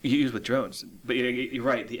used with drones. But you're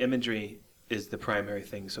right. The imagery is the primary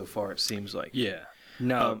thing so far. It seems like. Yeah.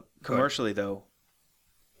 No. Commercially, though,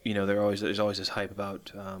 there's always this hype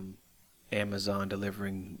about Amazon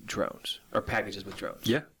delivering drones or packages with drones.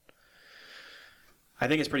 Yeah. I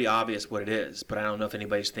think it's pretty obvious what it is, but I don't know if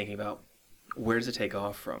anybody's thinking about where does it take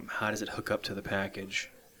off from? How does it hook up to the package?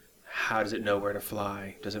 How does it know where to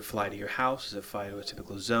fly? Does it fly to your house? Does it fly to a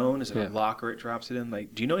typical zone? Is it Yeah. a locker it drops it in?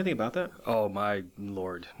 Like, do you know anything about that? Oh my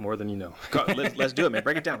Lord, more than you know. Let's do it, man.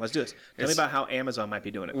 Break it down. Let's do this. Tell me It's- about how Amazon might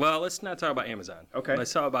be doing it. Well, let's not talk about Amazon. Okay.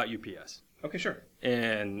 Let's talk about UPS. Okay, sure.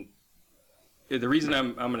 And the reason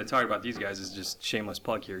I'm going to talk about these guys is just shameless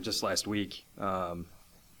plug here. Just last week,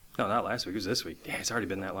 no, not last week. It was this week. Yeah, it's already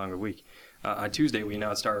been that long a week. On Tuesday, we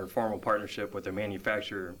announced our formal partnership with the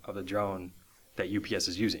manufacturer of the drone that UPS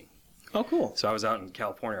is using. Oh, cool. So I was out in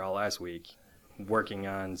California all last week, working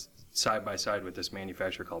on side by side with this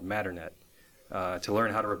manufacturer called Matternet to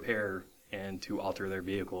learn how to repair and to alter their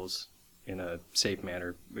vehicles in a safe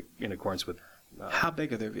manner in accordance with How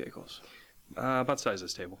big are their vehicles? about the size of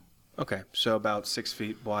this table. Okay, so about 6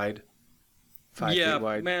 feet wide, 5 Yeah, feet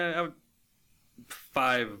wide. man, I would,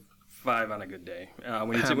 five on a good day. When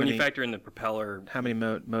How you many- factor in the propeller, How many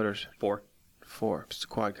motors? 4. 4. It's a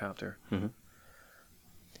quadcopter. Mhm.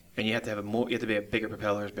 And you have to have a bigger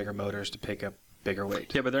propellers, bigger motors to pick up bigger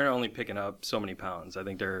weight. Yeah, but they're only picking up so many pounds. I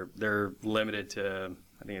think they're limited to,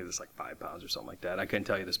 I think it's like 5 pounds or something like that. I couldn't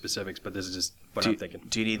tell you the specifics, but this is just what I'm thinking.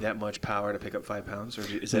 Do you need that much power to pick up 5 pounds, or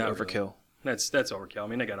is that Not overkill? really. That's overkill. I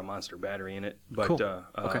mean, they got a monster battery in it, but Cool.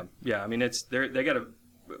 Okay. yeah, I mean, they got a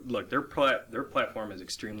look. Their platform is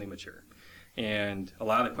extremely mature, and a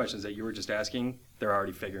lot of the questions that you were just asking, they're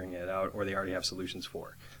already figuring it out, or they already have solutions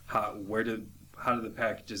for. How do the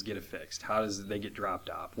packages get affixed? How does they get dropped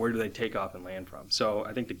off? Where do they take off and land from? So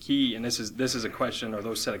I think the key, and this is a question, or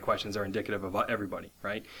those set of questions are indicative of everybody,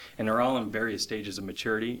 right? And they're all in various stages of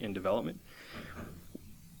maturity and development.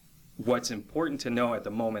 What's important to know at the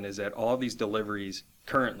moment is that all these deliveries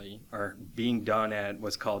currently are being done at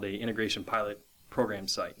what's called a integration pilot program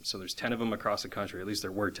site. So there's 10 of them across the country, at least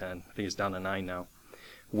there were 10. I think it's down to 9 now,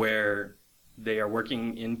 where they are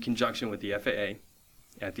working in conjunction with the FAA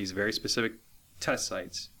at these very specific test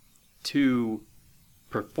sites to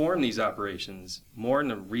perform these operations more in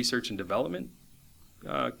the research and development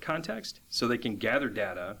context, so they can gather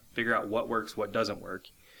data, figure out what works, what doesn't work,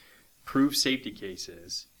 prove safety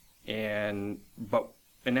cases, and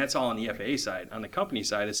that's all on the FAA side. On the company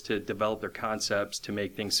side is to develop their concepts, to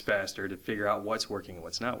make things faster, to figure out what's working and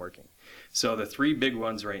what's not working. So the three big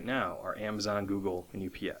ones right now are Amazon, Google, and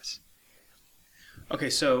UPS. Okay,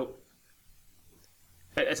 so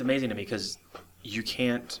it's amazing to me because you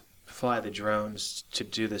can't fly the drones to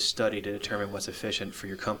do this study to determine what's efficient for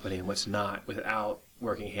your company and what's not without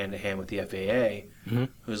working hand in hand with the FAA,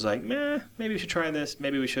 who's like, maybe we should try this,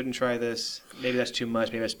 maybe we shouldn't try this, maybe that's too much,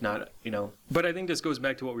 maybe that's not, But I think this goes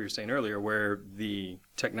back to what we were saying earlier, where the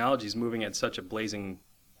technology is moving at such a blazing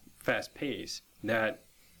fast pace that,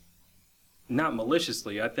 not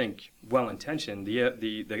maliciously, I think well-intentioned,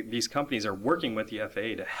 these companies are working with the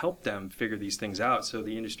FAA to help them figure these things out so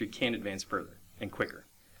the industry can advance further and quicker.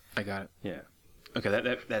 I got it. Yeah. Okay,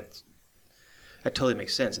 that totally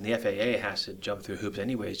makes sense. And the FAA has to jump through hoops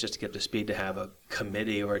anyways just to get up to speed to have a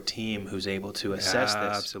committee or a team who's able to assess this.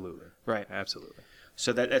 Absolutely. Right. Absolutely.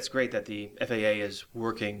 So that's great that the FAA is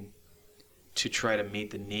working to try to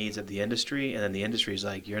meet the needs of the industry, and then the industry is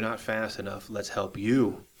like, you're not fast enough, let's help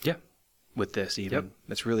you with this even. Yep.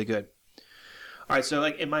 That's really good. All right, so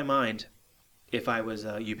like in my mind, if I was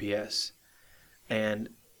UPS, and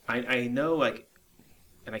I know like,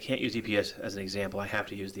 and I can't use UPS as an example. I have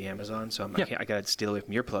to use the Amazon, so I got to steal away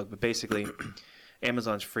from your plug. But basically,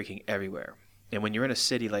 Amazon's freaking everywhere. And when you're in a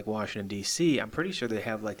city like Washington, D.C., I'm pretty sure they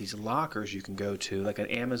have like these lockers you can go to, like an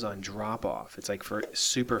Amazon drop-off. It's like for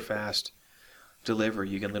super fast delivery.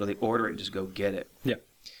 You can literally order it and just go get it. Yeah.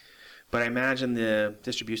 But I imagine the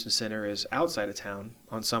distribution center is outside of town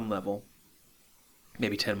on some level,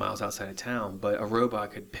 maybe 10 miles outside of town. But a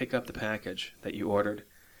robot could pick up the package that you ordered,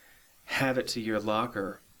 have it to your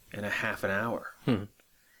locker in a half an hour,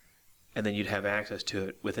 and then you'd have access to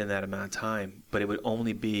it within that amount of time. But it would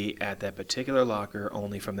only be at that particular locker,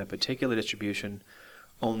 only from that particular distribution,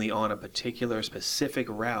 only on a particular specific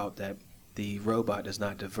route that the robot does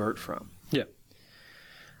not divert from. Yeah.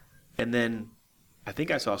 And then I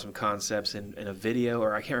think I saw some concepts in a video,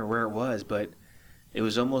 or I can't remember where it was, but it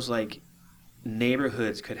was almost like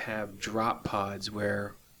neighborhoods could have drop pods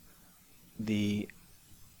where the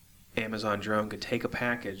Amazon drone could take a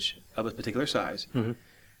package of a particular size, and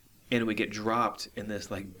it would get dropped in this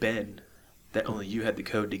like bin that only you had the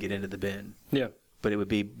code to get into the bin. Yeah. But it would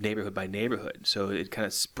be neighborhood by neighborhood, so it kind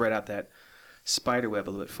of spread out that spider web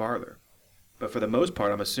a little bit farther. But for the most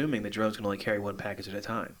part, I'm assuming the drones can only carry one package at a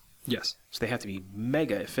time. Yes. So they have to be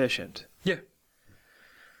mega efficient. Yeah.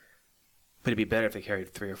 But it'd be better if they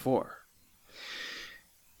carried 3 or 4.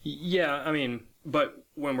 Yeah, I mean, but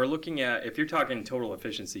when we're looking at, if you're talking total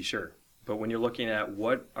efficiency, sure. But when you're looking at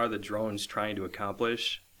what are the drones trying to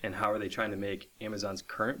accomplish and how are they trying to make Amazon's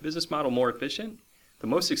current business model more efficient, the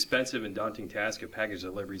most expensive and daunting task of package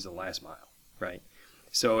delivery is the last mile, right?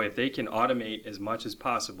 So if they can automate as much as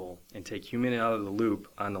possible and take human out of the loop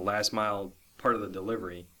on the last mile part of the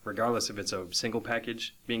delivery, regardless if it's a single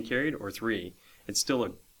package being carried or 3, it's still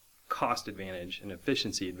a cost advantage, an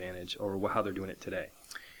efficiency advantage over how they're doing it today.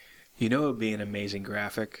 You know, it would be an amazing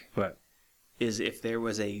graphic. What? Is if there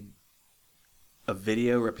was a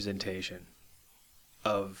video representation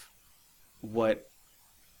of what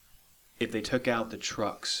if they took out the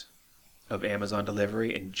trucks of Amazon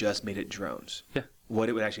delivery and just made it drones. Yeah. What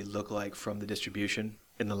it would actually look like from the distribution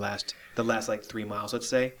in the last like 3 miles, let's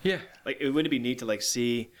say. Yeah. Like, it wouldn't be neat to like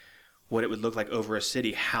see what it would look like over a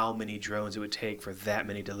city, how many drones it would take for that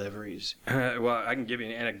many deliveries. Well, I can give you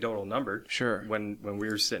an anecdotal number. Sure. When we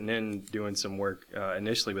were sitting in doing some work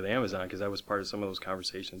initially with Amazon, because I was part of some of those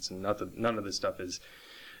conversations, and none of this stuff is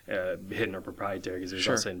hidden or proprietary, because it was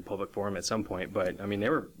also in public forum at some point. But I mean,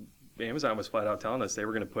 Amazon was flat out telling us they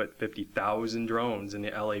were going to put 50,000 drones in the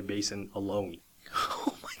LA basin alone.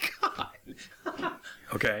 Oh my God.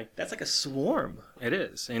 Okay. That's like a swarm. It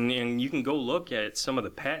is. And you can go look at some of the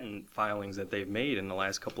patent filings that they've made in the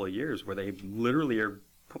last couple of years where they literally are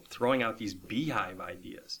throwing out these beehive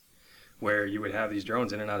ideas where you would have these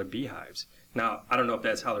drones in and out of beehives. Now, I don't know if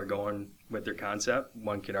that's how they're going with their concept.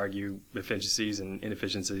 One could argue efficiencies and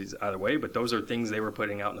inefficiencies either way, but those are things they were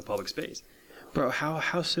putting out in the public space. Bro,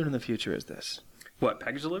 how soon in the future is this? What,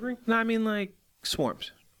 package delivery? No, I mean like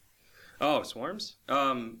swarms. Oh, swarms?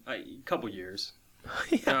 A couple years.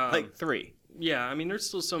 Yeah, like 3. Yeah, I mean, there's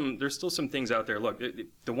still some things out there. Look,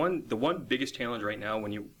 the one biggest challenge right now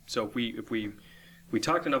if we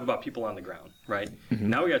talked enough about people on the ground, right? Mm-hmm.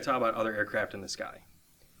 Now we got to talk about other aircraft in the sky.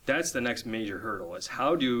 That's the next major hurdle: is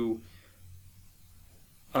how do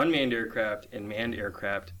unmanned aircraft and manned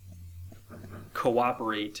aircraft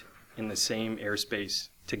cooperate in the same airspace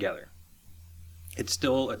together. It's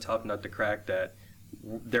still a tough nut to crack that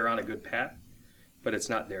they're on a good path, but it's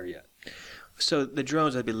not there yet. So the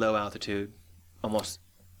drones would be low altitude almost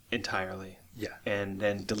entirely. Yeah. And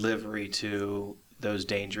then delivery to those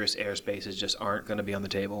dangerous airspaces just aren't going to be on the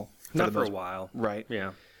table. Not for a while. Right.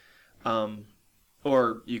 Yeah.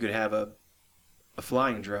 Or you could have a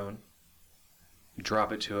flying drone,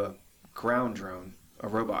 drop it to a ground drone, a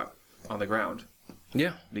robot on the ground.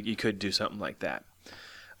 Yeah. You could do something like that.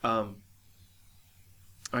 All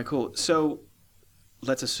right, cool. So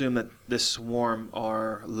let's assume that this swarm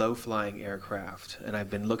are low-flying aircraft, and I've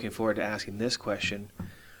been looking forward to asking this question.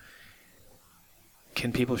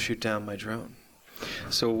 Can people shoot down my drone?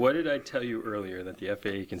 So what did I tell you earlier that the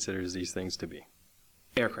FAA considers these things to be?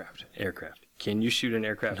 Aircraft. Aircraft. Can you shoot an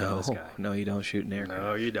aircraft out of the sky? No, you don't shoot an aircraft.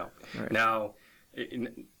 No, you don't. Right. Now,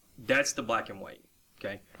 that's the black and white,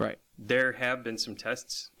 okay? Right. There have been some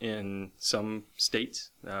tests in some states.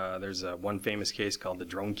 There's one famous case called the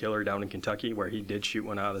drone killer down in Kentucky where he did shoot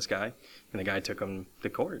one out of the sky, and the guy took him to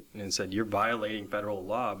court and said, you're violating federal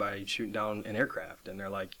law by shooting down an aircraft. And they're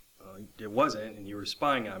like, it wasn't, and you were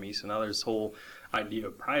spying on me. So now this whole idea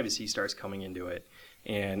of privacy starts coming into it,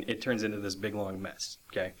 and it turns into this big, long mess,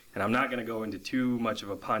 okay? And I'm not going to go into too much of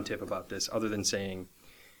a pontiff about this other than saying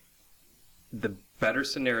the better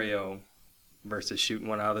scenario versus shooting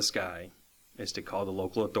one out of the sky is to call the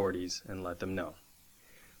local authorities and let them know.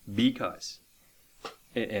 Because,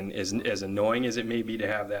 and as annoying as it may be to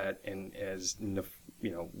have that, and as,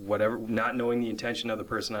 whatever, not knowing the intention of the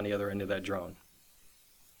person on the other end of that drone,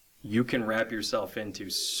 you can wrap yourself into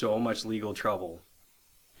so much legal trouble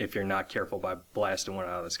if you're not careful by blasting one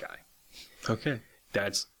out of the sky. Okay.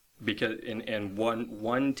 That's because, and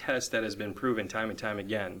one test that has been proven time and time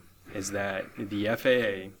again is that the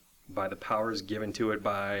FAA, by the powers given to it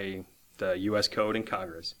by the U.S. Code and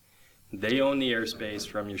Congress, they own the airspace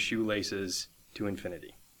from your shoelaces to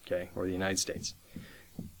infinity, okay, or the United States.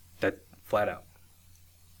 That flat out.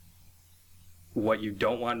 What you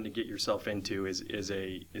don't want to get yourself into is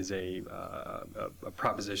a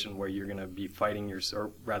proposition where you're going to be fighting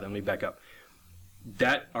or rather, let me back up.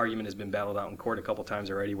 That argument has been battled out in court a couple times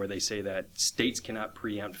already, where they say that states cannot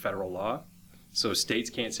preempt federal law. So states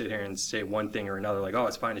can't sit here and say one thing or another, like, oh,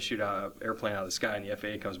 it's fine to shoot an airplane out of the sky, and the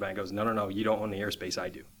FAA comes back and goes, no, you don't own the airspace, I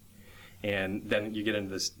do. And then you get into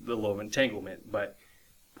this little entanglement. But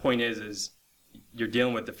point is you're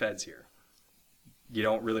dealing with the feds here. You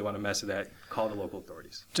don't really want to mess with that. Call the local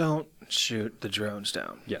authorities. Don't shoot the drones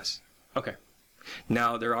down. Yes. Okay.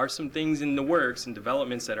 Now, there are some things in the works and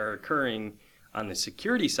developments that are occurring on the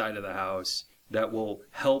security side of the house that will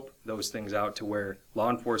help those things out to where law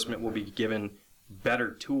enforcement will be given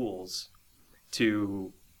better tools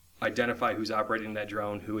to identify who's operating that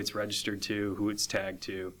drone, who it's registered to, who it's tagged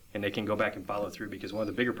to, and they can go back and follow through, because one of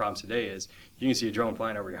the bigger problems today is you can see a drone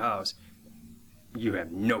flying over your house, you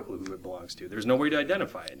have no clue who it belongs to. There's no way to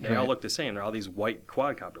identify it. They all look the same. They're all these white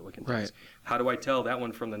quadcopter looking things. Right. How do I tell that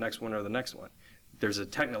one from the next one or the next one? There's a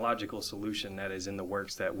technological solution that is in the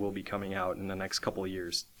works that will be coming out in the next couple of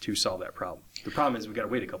years to solve that problem. The problem is we've got to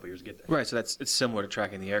wait a couple of years to get there. Right, so it's similar to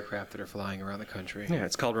tracking the aircraft that are flying around the country. Yeah,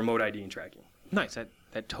 it's called remote ID and tracking. Nice.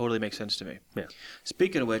 That totally makes sense to me. Yeah.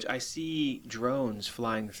 Speaking of which, I see drones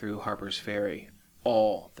flying through Harper's Ferry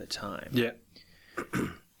all the time. Yeah.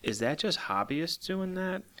 Is that just hobbyists doing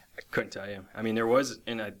that? I couldn't tell you. I mean, there was,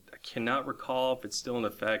 and I cannot recall if it's still in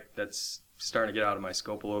effect. That's starting to get out of my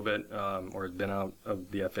scope a little bit, or has been out of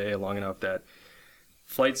the FAA long enough that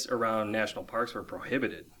flights around national parks were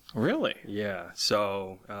prohibited. Really? Yeah.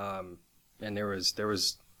 So, and there was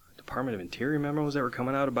Department of Interior memos that were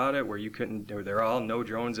coming out about it, where you couldn't. They're all no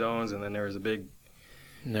drone zones, and then there was a big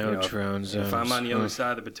drone zones. If I'm on the other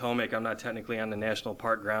side of the Potomac, I'm not technically on the national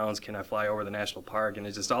park grounds. Can I fly over the national park? And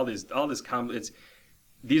it's just all this.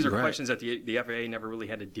 These are questions that the FAA never really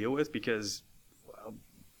had to deal with because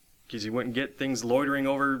you wouldn't get things loitering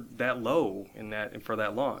over that low and for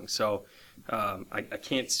that long. So I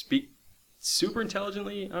can't speak super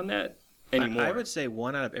intelligently on that anymore. I would say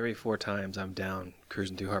 1 out of every 4 times I'm down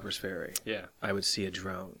cruising through Harper's Ferry, yeah, I would see a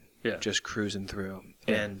drone just cruising through.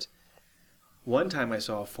 Yeah. And one time I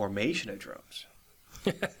saw a formation of drones.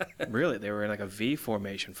 Really, they were in like a V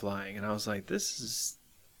formation flying, and I was like, this is...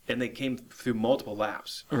 And they came through multiple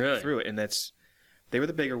laps through it, and they were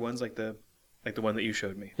the bigger ones, like the one that you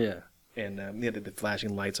showed me. Yeah. And they had the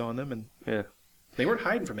flashing lights on them, and Yeah. they weren't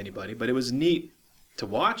hiding from anybody, but it was neat to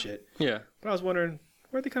watch it. Yeah. But I was wondering,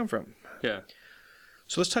 where'd they come from? Yeah.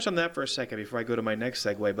 So let's touch on that for a second before I go to my next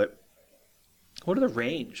segue. But what are the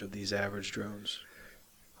range of these average drones?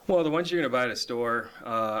 Well, the ones you're going to buy at a store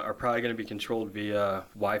are probably going to be controlled via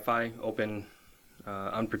Wi-Fi, open,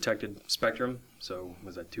 unprotected spectrum. So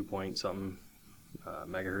was that 2 point something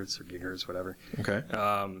megahertz or gigahertz, whatever. Okay.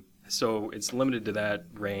 So it's limited to that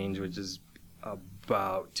range, which is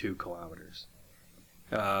about 2 kilometers.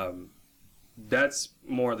 That's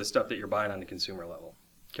more of the stuff that you're buying on the consumer level.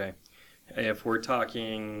 Okay. If we're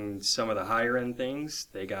talking some of the higher end things,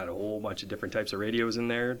 they got a whole bunch of different types of radios in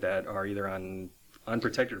there that are either on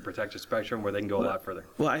unprotected or protected spectrum where they can go a lot further.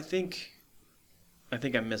 Well, I think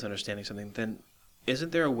I'm misunderstanding something. Then,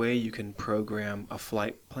 isn't there a way you can program a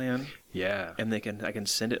flight plan? Yeah. And I can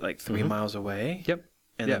send it like 3 miles away? Yep.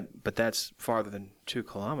 And then, but that's farther than 2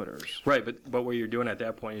 kilometers. Right, but what you're doing at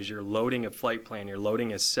that point is you're loading a flight plan, you're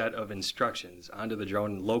loading a set of instructions onto the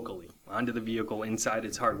drone locally, onto the vehicle inside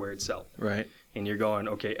its hardware itself. Right. And you're going,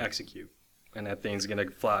 okay, execute. And that thing's going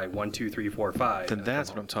to fly 1, 2, 3, 4, 5. Then that's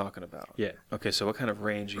what I'm talking about. Yeah. Okay, so what kind of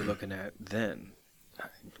range are you looking at then?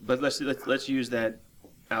 But let's use that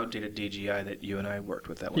outdated DJI that you and I worked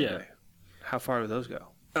with that one day. How far do those go?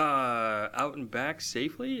 Out and back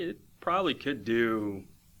safely, it probably could do,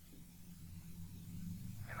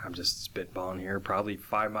 I'm just spitballing here, probably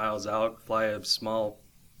 5 miles out, fly a small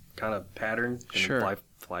kind of pattern, and Sure.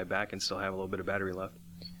 fly back and still have a little bit of battery left.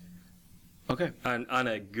 Okay. On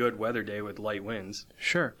a good weather day with light winds,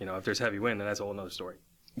 Sure. if there's heavy wind, then that's a whole nother story.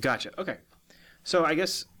 Gotcha. Okay. So I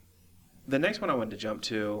guess the next one I wanted to jump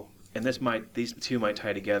to, and these two might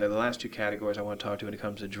tie together. The last two categories I want to talk to when it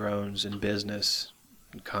comes to drones and business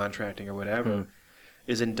and contracting or whatever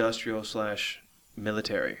is industrial /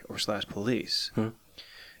 military or / police.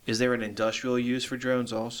 Is there an industrial use for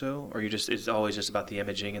drones also, or it's always just about the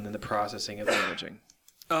imaging and then the processing of the imaging?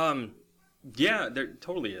 Yeah, there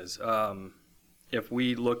totally is. If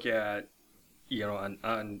we look at,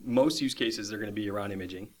 on most use cases, they're going to be around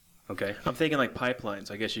imaging. Okay. I'm thinking like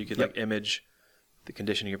pipelines. I guess you could like image the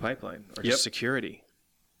condition of your pipeline or just security.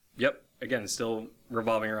 Yep. Again, still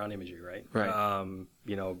revolving around imagery, right? Right.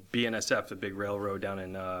 BNSF, the big railroad down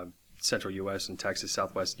in central U.S. and Texas,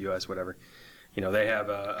 southwest U.S., whatever. They have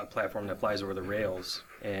a platform that flies over the rails.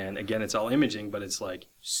 And again, it's all imaging, but it's like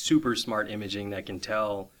super smart imaging that can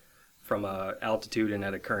tell from altitude and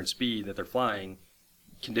at a current speed that they're flying,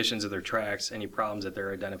 conditions of their tracks, any problems that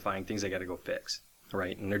they're identifying, things they got to go fix,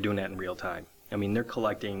 right? And they're doing that in real time. I mean, they're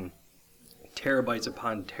collecting terabytes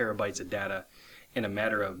upon terabytes of data in a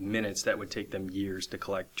matter of minutes that would take them years to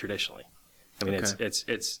collect traditionally. I mean,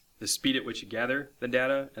 it's the speed at which you gather the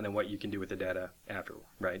data and then what you can do with the data after,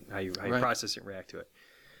 right? How you process it and react to it.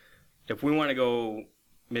 If we want to go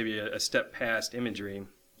maybe a step past imagery,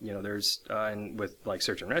 there's and with like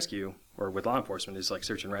search and rescue or with law enforcement is like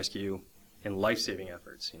search and rescue and life-saving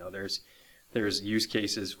efforts. There's use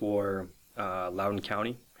cases for Loudoun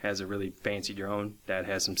County has a really fancy drone that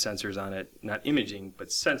has some sensors on it, not imaging, but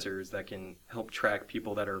sensors that can help track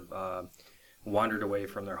people that are wandered away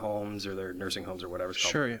from their homes or their nursing homes or whatever it's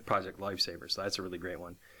called. Sure, yeah. Project Lifesaver. So that's a really great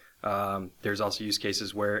one. There's also use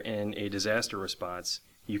cases where in a disaster response,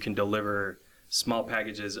 you can deliver small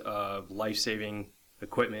packages of life-saving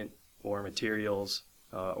equipment or materials,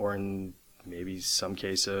 or in maybe some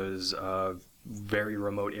cases of very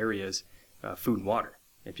remote areas, food and water,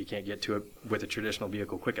 if you can't get to it with a traditional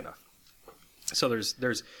vehicle quick enough. So there's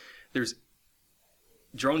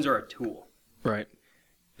drones are a tool. Right.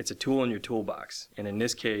 It's a tool in your toolbox. And in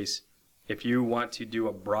this case, if you want to do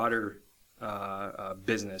a broader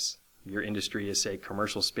business, your industry is, say,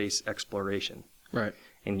 commercial space exploration. Right.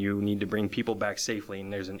 And you need to bring people back safely,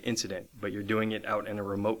 and there's an incident, but you're doing it out in a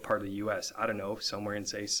remote part of the U.S. I don't know, somewhere in,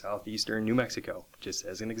 say, southeastern New Mexico, just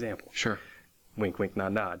as an example. Sure. Wink, wink,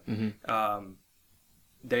 nod, nod. Mm-hmm.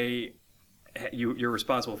 You're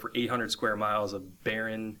responsible for 800 square miles of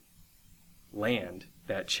barren land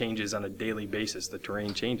that changes on a daily basis. The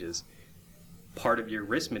terrain changes. Part of your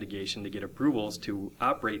risk mitigation to get approvals to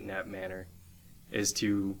operate in that manner is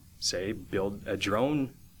to, say, build a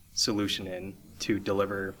drone solution in to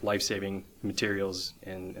deliver life-saving materials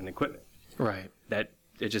and equipment. Right.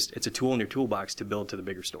 It's a tool in your toolbox to build to the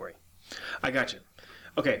bigger story. I got you.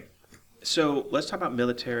 Okay. So let's talk about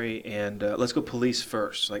military and let's go police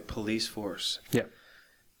first, like police force. Yeah.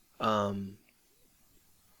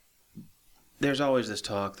 There's always this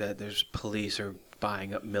talk that there's police are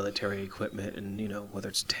buying up military equipment and, whether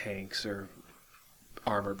it's tanks or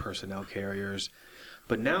armored personnel carriers.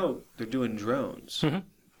 But now they're doing drones. Mm-hmm.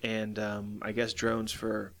 And I guess drones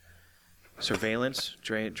for surveillance,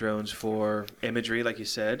 drones for imagery, like you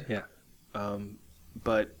said. Yeah.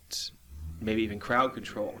 But maybe even crowd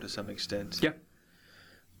control to some extent. Yeah.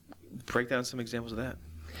 Break down some examples of that.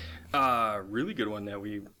 Really good one that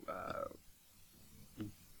we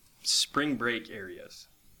spring break areas.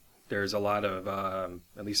 There's a lot of,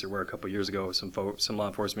 at least there were a couple years ago, some law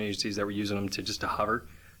enforcement agencies that were using them to hover,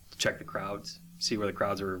 to check the crowds, see where the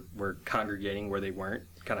crowds were congregating, where they weren't,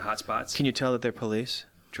 kind of hot spots. Can you tell that they're police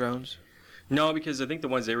drones? No, because I think the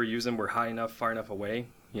ones they were using were high enough, far enough away.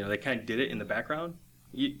 You know, they kind of did it in the background.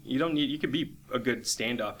 You don't need, you could be a good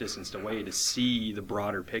standoff distance away to see the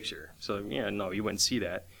broader picture. So, yeah, no, you wouldn't see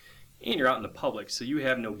that. And you're out in the public, so you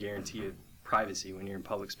have no guarantee of privacy when you're in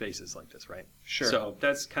public spaces like this, right? Sure. So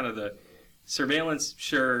that's kind of the surveillance,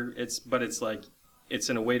 sure, but it's like, it's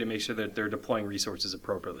in a way to make sure that they're deploying resources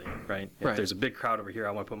appropriately, right? If there's a big crowd over here,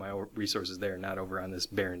 I want to put my resources there, not over on this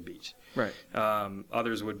barren beach. Right.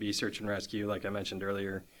 Others would be search and rescue, like I mentioned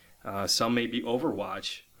earlier. Some may be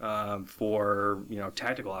Overwatch for, you know,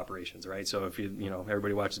 tactical operations, right? So if you know,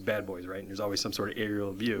 everybody watches Bad Boys, right? And there's always some sort of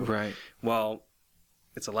aerial view. Right. Well,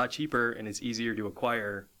 it's a lot cheaper and it's easier to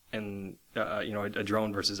acquire and, you know, a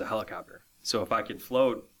drone versus a helicopter. So if I could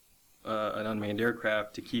float an unmanned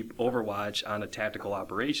aircraft to keep Overwatch on a tactical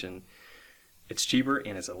operation, it's cheaper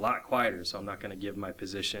and it's a lot quieter. So I'm not going to give my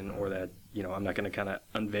position, or that, you know, I'm not going to kind of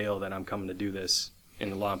unveil that I'm coming to do this in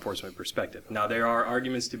the law enforcement perspective. Now, there are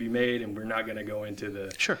arguments to be made, and we're not going to go into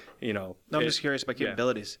the, Sure. you know. No, I'm just curious about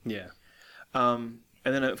capabilities. Yeah. And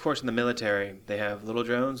then, of course, in the military, they have little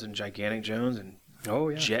drones and gigantic drones and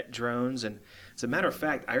jet drones. And as a matter of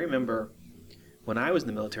fact, I remember when I was in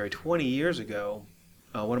the military 20 years ago,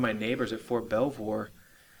 one of my neighbors at Fort Belvoir,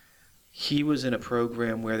 he was in a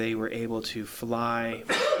program where they were able to fly,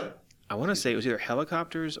 I want to say it was either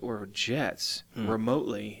helicopters or jets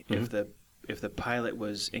remotely if the pilot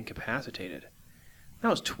was incapacitated. That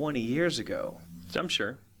was 20 years ago. I'm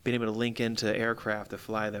sure. Being able to link into aircraft to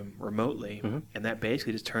fly them remotely, and that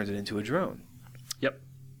basically just turns it into a drone. Yep.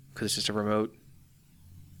 Because it's just a remote,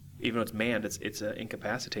 even though it's manned, it's an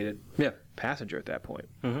incapacitated passenger at that point.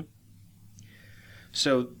 Mm-hmm.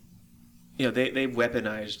 So, you know, they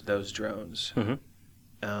weaponized those drones.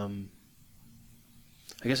 Mm-hmm.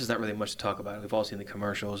 I guess there's not really much to talk about. We've all seen the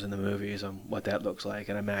commercials and the movies on what that looks like,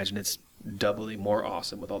 and I imagine it's doubly more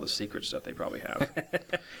awesome with all the secret stuff they probably have.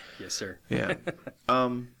 Yes, sir. Yeah.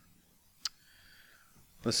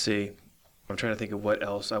 Let's see. I'm trying to think of what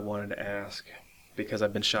else I wanted to ask, because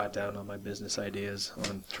I've been shot down on my business ideas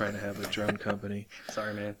on trying to have a drone company.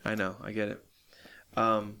 Sorry, man. I know. I get it.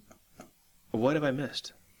 What have I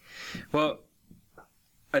missed? Well,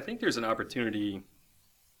 I think there's an opportunity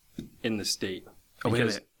in the state. Wait a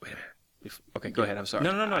minute. Okay, go ahead. I'm sorry.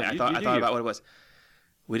 No. I thought about what it was.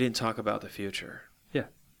 We didn't talk about the future. Yeah.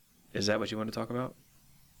 Is that what you want to talk about?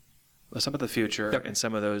 Let's talk about the future and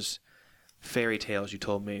some of those fairy tales you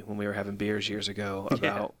told me when we were having beers years ago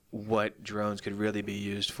about what drones could really be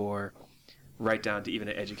used for, right down to even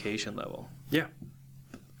an education level. Yeah.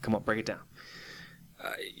 Come on, break it down.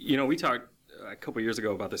 You know, we talked a couple years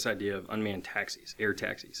ago about this idea of unmanned taxis, air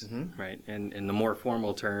taxis, right? And the more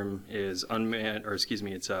formal term is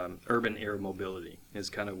it's urban air mobility is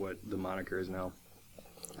kind of what the moniker is now,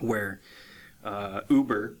 where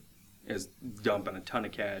Uber is dumping a ton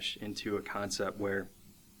of cash into a concept where,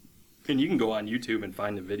 and you can go on YouTube and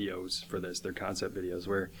find the videos for this, they're concept videos,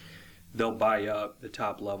 where they'll buy up the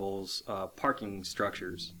top levels parking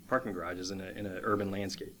structures, parking garages in an urban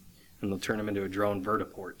landscape, and they'll turn them into a drone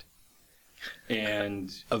vertiport.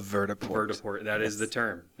 And a vertiport. That is the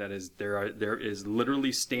term. That is there is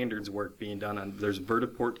literally standards work being done on. There's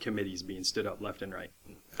vertiport committees being stood up left and right.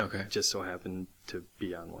 Okay. Just so happened to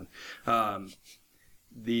be on one.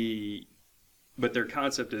 But their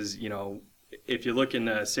concept is, you know, if you look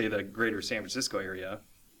in say the greater San Francisco area,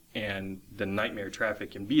 and the nightmare traffic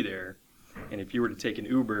can be there, and if you were to take an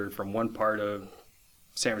Uber from one part of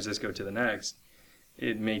San Francisco to the next,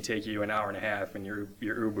 it may take you an hour and a half, and your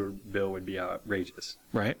Uber bill would be outrageous.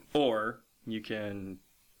 Right. Or you can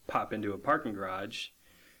pop into a parking garage,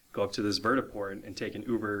 go up to this vertiport, and take an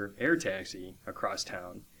Uber air taxi across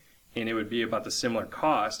town, and it would be about the similar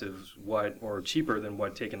cost of or cheaper than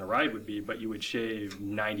what taking a ride would be, but you would shave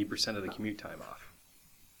 90% of the commute time off.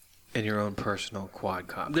 In your own personal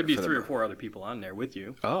quadcopter. There'd be 3 or 4 other people on there with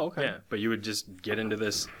you. Oh, okay. Yeah, but you would just get into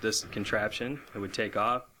this contraption. It would take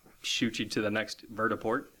off, shoot you to the next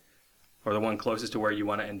vertiport, or the one closest to where you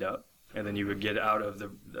want to end up, and then you would get out of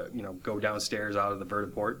go downstairs out of the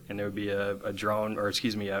vertiport, and there would be a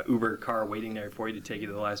Uber car waiting there for you to take you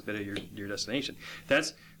to the last bit of your destination.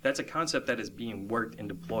 That's a concept that is being worked and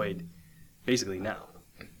deployed basically now.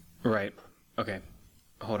 Right. Okay.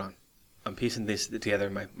 Hold on. I'm piecing this together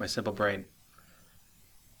in my simple brain.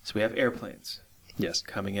 So we have airplanes. Yes.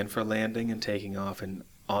 Coming in for landing and taking off and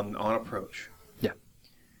on approach. Yeah.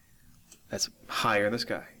 That's higher in the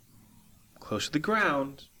sky. Close to the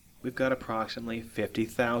ground, we've got approximately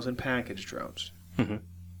 50,000 package drones. Mm-hmm.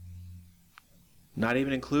 Not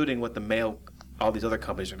even including what all these other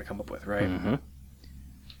companies are going to come up with, right? Mm-hmm.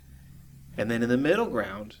 And then in the middle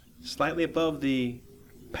ground, slightly above the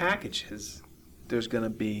packages, there's going to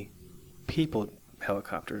be people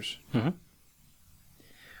helicopters. Mm-hmm.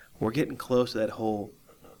 We're getting close to that whole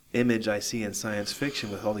image I see in science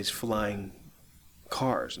fiction with all these flying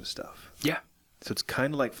cars and stuff. Yeah. So it's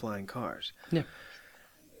kind of like flying cars. Yeah.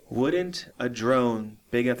 Wouldn't a drone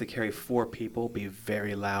big enough to carry 4 people be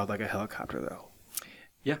very loud like a helicopter, though?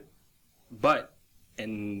 Yeah. But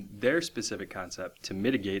in their specific concept, to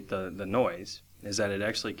mitigate the noise, is that it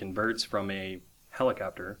actually converts from a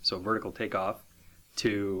helicopter, so vertical takeoff,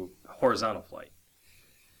 to horizontal flight,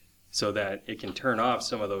 so that it can turn off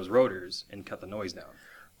some of those rotors and cut the noise down.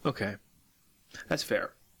 Okay. That's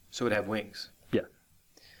fair. So it would have wings. Yeah.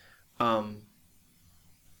 I'm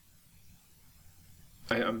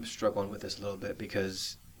struggling with this a little bit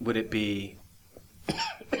because would it be...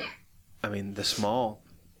 I mean, the small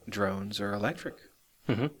drones are electric.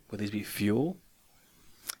 Mm-hmm. Would these be fuel?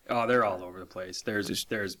 Oh, they're all over the place.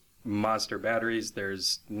 There's monster batteries.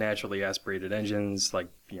 There's naturally aspirated engines, like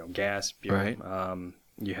gas. Right.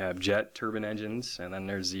 You have jet turbine engines, and then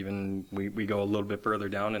there's even we go a little bit further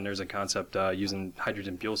down, and there's a concept using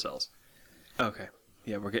hydrogen fuel cells. Okay.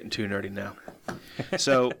 Yeah, we're getting too nerdy now.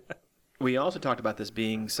 So we also talked about this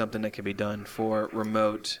being something that can be done for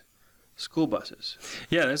remote school buses.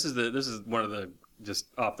 Yeah, this is one of the just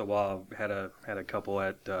off the wall. Had a couple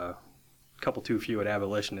at couple too few at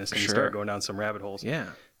Abolitionists, and Sure. started going down some rabbit holes.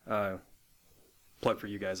 Yeah. Plug for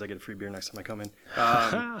you guys. I get a free beer next time I come in.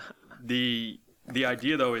 The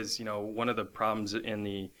idea, though, is one of the problems in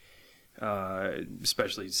the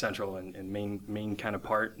especially central and main kind of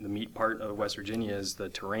part, the meat part of West Virginia, is the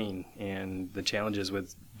terrain and the challenges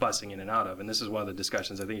with busing in and out of. And this is one of the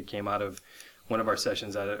discussions. I think it came out of one of our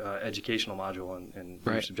sessions at educational module in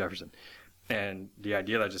Right. Bishop Jefferson. And the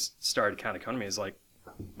idea that just started kind of coming to me is like,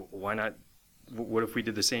 why not? What if we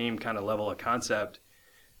did the same kind of level of concept,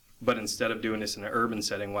 but instead of doing this in an urban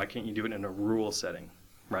setting, why can't you do it in a rural setting,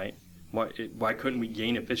 right? Why couldn't we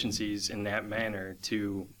gain efficiencies in that manner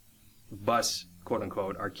to bus, quote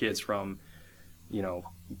unquote, our kids from,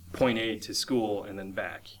 point A to school and then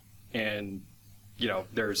back? And,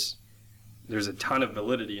 there's a ton of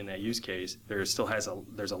validity in that use case. There's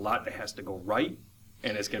a lot that has to go right,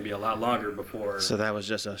 and it's going to be a lot longer before. So that was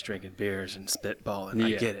just us drinking beers and spitballing. I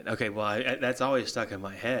Yeah. get it. Okay, well, that's always stuck in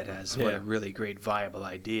my head as what Yeah. a really great viable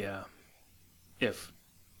idea if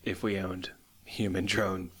we owned human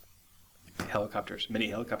drone helicopters, mini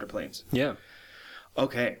helicopter planes. Yeah.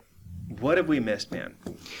 Okay, what have we missed, man?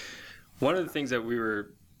 One of the things that we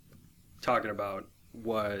were talking about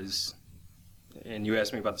was, and you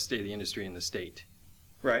asked me about the state of the industry in the state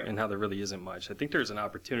Right. and how there really isn't much. I think there's an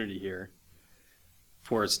opportunity here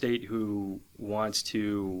for a state who wants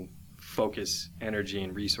to focus energy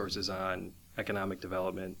and resources on economic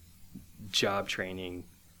development, job training.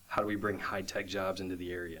 How do we bring high-tech jobs into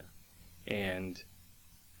the area? And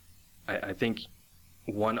I think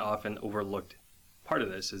one often overlooked part of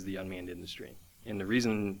this is the unmanned industry. And the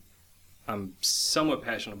reason I'm somewhat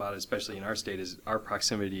passionate about it, especially in our state, is our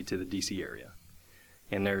proximity to the DC area.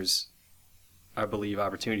 And there's, I believe,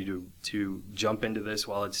 opportunity to jump into this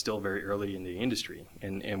while it's still very early in the industry.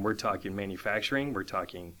 And we're talking manufacturing, we're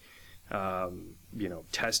talking,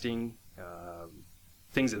 testing,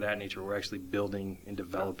 things of that nature. We're actually building and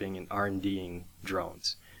developing and R&Ding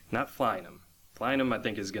drones, not flying them. Flying them, I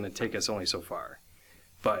think, is going to take us only so far.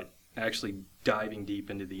 But actually diving deep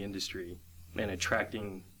into the industry and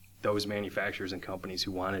attracting those manufacturers and companies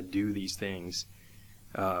who want to do these things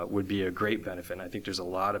would be a great benefit. And I think there's a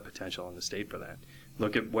lot of potential in the state for that.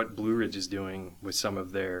 Look at what Blue Ridge is doing with some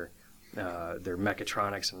of their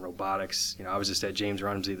mechatronics and robotics. I was just at James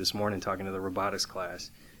Rumsey this morning talking to the robotics class.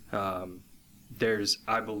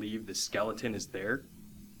 I believe the skeleton is there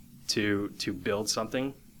to build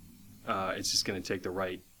something. It's just going to take the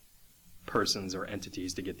right persons or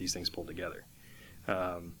entities to get these things pulled together.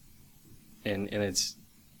 And it's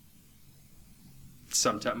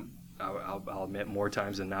sometimes, I'll admit, more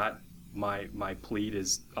times than not, my plead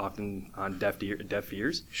is often on deaf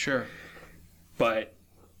ears. Sure. But,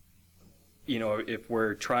 if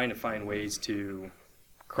we're trying to find ways to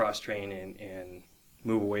cross-train and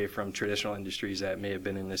move away from traditional industries that may have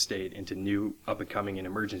been in this state into new up-and-coming and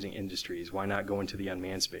emerging industries, why not go into the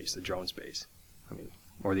unmanned space, the drone space?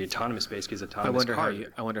 Or the autonomous space, because autonomous cars.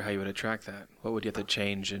 I wonder how you would attract that. What would you have to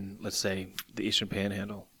change in, let's say, the Eastern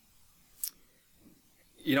Panhandle?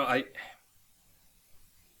 I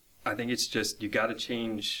think it's just you got to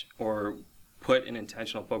change, or put an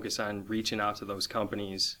intentional focus on reaching out to those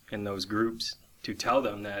companies and those groups to tell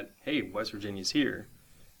them that, hey, West Virginia's here.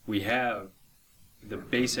 We have the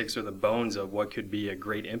basics or the bones of what could be a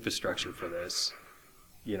great infrastructure for this.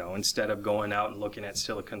 You know, instead of going out and looking at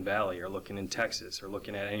Silicon Valley or looking in Texas or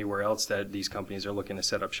looking at anywhere else that these companies are looking to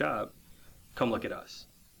set up shop, come look at us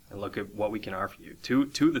and look at what we can offer you. Two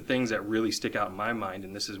of the things that really stick out in my mind,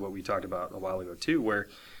 and this is what we talked about a while ago too, where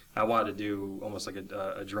I wanted to do almost like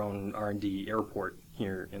a drone R&D airport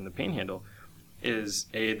here in the Panhandle, is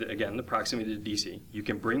again, the proximity to DC. You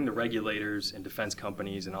can bring the regulators and defense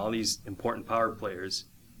companies and all these important power players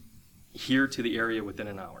here to the area within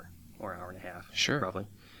an hour. Or an hour and a half, sure, probably.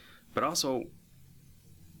 But also,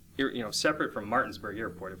 you know, separate from Martinsburg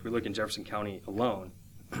Airport, if we look in Jefferson County alone,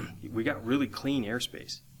 we got really clean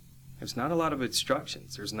airspace. There's not a lot of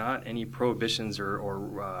obstructions. There's not any prohibitions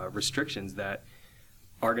or restrictions that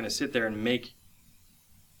are going to sit there and make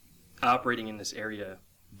operating in this area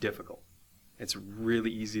difficult. It's really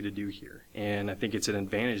easy to do here, and I think it's an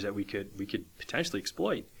advantage that we could potentially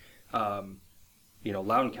exploit. You know,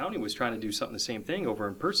 Loudoun County was trying to do something the same thing over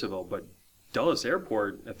in Purcellville, but Dulles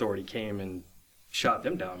Airport Authority came and shot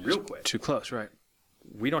them down real quick. Too close, right?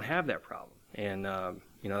 We don't have that problem, and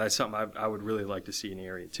you know, that's something I would really like to see in the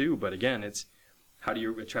area too. But again, it's how do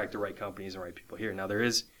you attract the right companies and right people here? Now there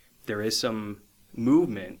is some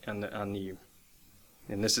movement on the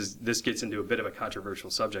and this gets into a bit of a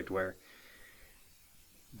controversial subject where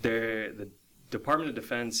the Department of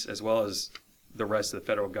Defense as well as the rest of the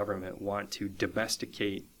federal government want to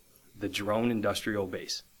domesticate the drone industrial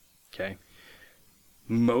base. Okay,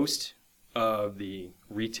 most of the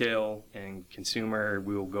retail and consumer,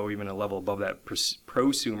 we will go even a level above that,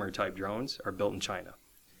 prosumer type drones are built in China.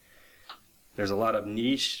 There's a lot of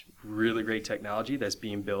niche, really great technology that's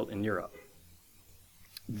being built in Europe.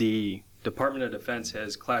 The Department of Defense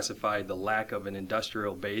has classified the lack of an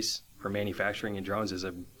industrial base for manufacturing in drones as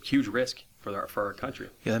a huge risk for our country.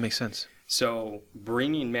 Yeah, that makes sense. So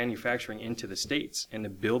bringing manufacturing into the States and to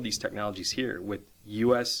build these technologies here with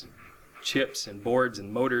U.S. chips and boards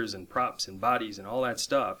and motors and props and bodies and all that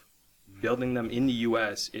stuff, building them in the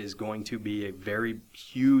U.S. is going to be a very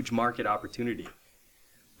huge market opportunity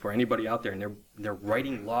for anybody out there. And they're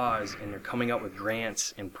writing laws and they're coming up with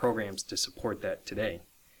grants and programs to support that today.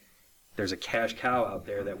 There's a cash cow out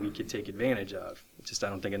there that we could take advantage of. It's just I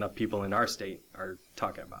don't think enough people in our state are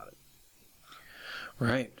talking about it.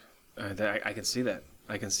 Right. I can see that.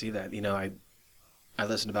 I can see that. You know, I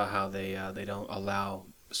listened about how they don't allow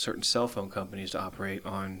certain cell phone companies to operate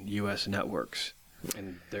on U.S. networks.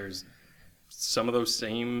 And there's some of those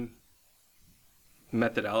same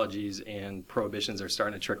methodologies and prohibitions are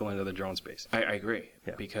starting to trickle into the drone space. I agree.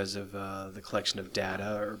 Yeah. Because of the collection of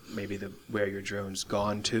data or maybe where your drone's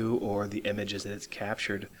gone to or the images that it's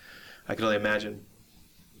captured. I can only imagine.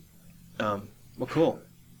 Well, cool.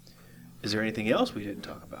 Is there anything else we didn't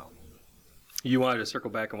talk about? You wanted to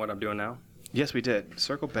circle back on what I'm doing now? Yes, we did.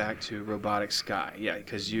 Circle back to Robotic Sky. Yeah,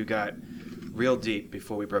 because you got real deep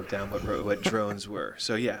before we broke down what drones were.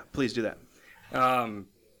 So, yeah, please do that.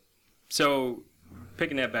 So,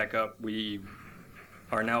 picking that back up, we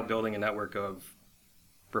are now building a network of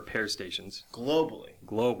repair stations. Globally.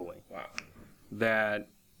 Wow. That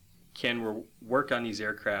can work on these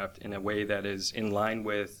aircraft in a way that is in line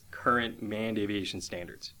with current manned aviation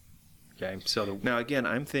standards. Okay, so now again,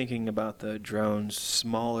 I'm thinking about the drones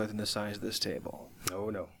smaller than the size of this table.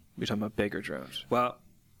 No. You're talking about bigger drones. Well,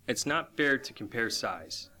 it's not fair to compare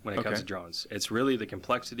size when it comes to drones. It's really the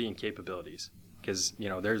complexity and capabilities. Because, you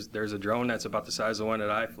know, there's a drone that's about the size of the one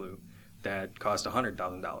that I flew that cost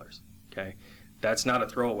 $100,000. Okay, that's not a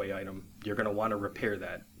throwaway item. You're going to want to repair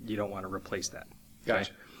that. You don't want to replace that. Okay?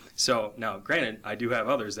 Gotcha. So now, granted, I do have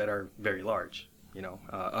others that are very large. You know,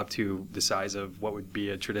 up to the size of what would be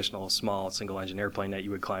a traditional small single-engine airplane that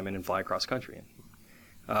you would climb in and fly across country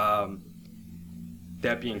in.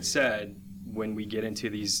 That being said, when we get into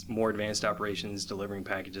these more advanced operations, delivering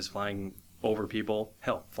packages, flying over people,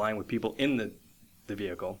 hell, flying with people in the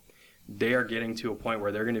vehicle, they are getting to a point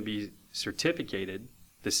where they're going to be certificated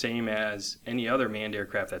the same as any other manned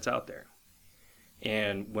aircraft that's out there.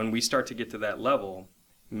 And when we start to get to that level,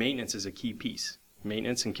 maintenance is a key piece.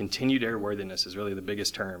 Maintenance and continued airworthiness is really the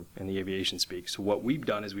biggest term in the aviation speak. So what we've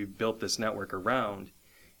done is we've built this network around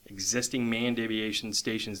existing manned aviation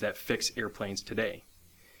stations that fix airplanes today.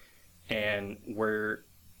 And we're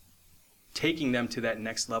taking them to that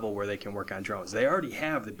next level where they can work on drones. They already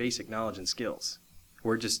have the basic knowledge and skills.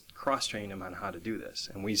 We're just cross-training them on how to do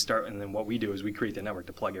this. And then what we do is we create the network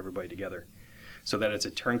to plug everybody together so that it's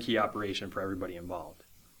a turnkey operation for everybody involved.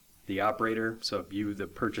 The operator, so if you, the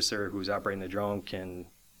purchaser who's operating the drone, can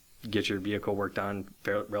get your vehicle worked on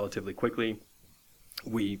relatively quickly.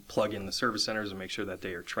 We plug in the service centers and make sure that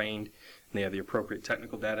they are trained and they have the appropriate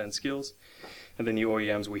technical data and skills. And then the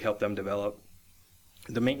OEMs, we help them develop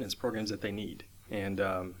the maintenance programs that they need. And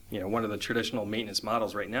one of the traditional maintenance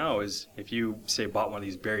models right now is if you, say, bought one of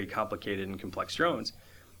these very complicated and complex drones,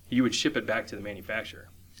 you would ship it back to the manufacturer.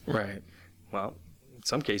 Right. Well, in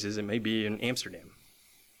some cases, it may be in Amsterdam.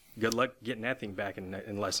 Good luck getting that thing back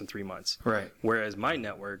in less than 3 months. Right. Whereas my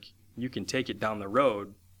network, you can take it down the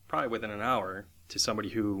road probably within an hour to somebody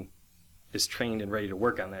who is trained and ready to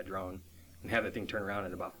work on that drone and have that thing turn around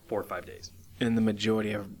in about 4 or 5 days. And the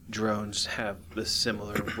majority of drones have the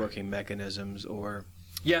similar working mechanisms or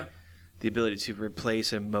Yeah. the ability to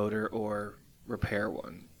replace a motor or repair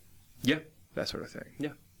one. Yeah. That sort of thing.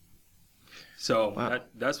 Yeah. So Wow.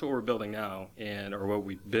 that's what we're building now, or what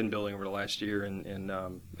we've been building over the last year. And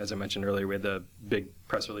as I mentioned earlier, we had the big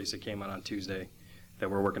press release that came out on Tuesday that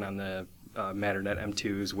we're working on the Matternet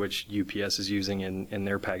M2s, which UPS is using in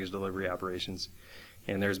their package delivery operations.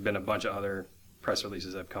 And there's been a bunch of other press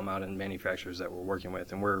releases that have come out and manufacturers that we're working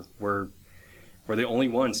with, and we're the only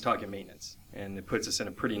ones talking maintenance, and it puts us in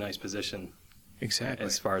a pretty nice position Exactly.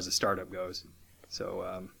 as far as the startup goes.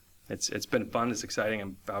 So it's been fun. It's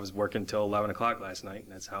exciting. I was working till 11 o'clock last night,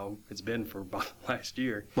 and that's how it's been for about last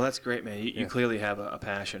year. Well, that's great, man. You clearly have a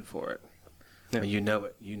passion for it. Yeah. I mean, you know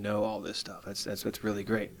it. You know all this stuff. That's really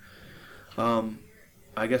great.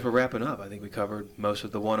 I guess we're wrapping up. I think we covered most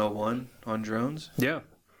of the 101 on drones. Yeah.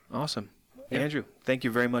 Awesome. Yeah. Andrew, thank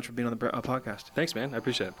you very much for being on the podcast. Thanks, man. I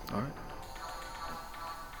appreciate it. All right.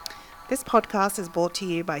 This podcast is brought to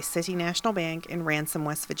you by City National Bank in Ransom,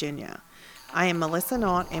 West Virginia. I am Melissa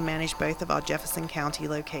Knott and manage both of our Jefferson County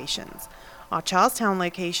locations. Our Charlestown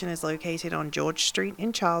location is located on George Street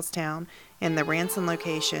in Charlestown, and the Ransom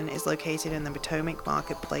location is located in the Potomac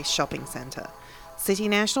Marketplace Shopping Center. City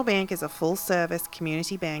National Bank is a full-service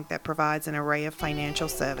community bank that provides an array of financial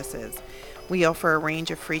services. We offer a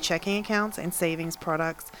range of free checking accounts and savings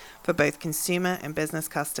products for both consumer and business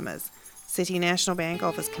customers. City National Bank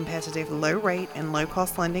offers competitive low-rate and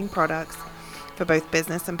low-cost lending products for both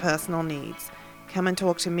business and personal needs. Come and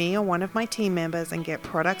talk to me or one of my team members and get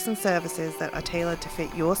products and services that are tailored to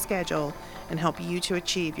fit your schedule and help you to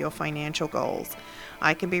achieve your financial goals.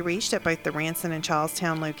 I can be reached at both the Ransom and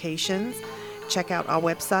Charlestown locations. Check out our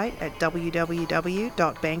website at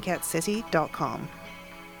www.bankatscity.com.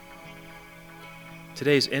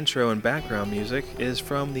 Today's intro and background music is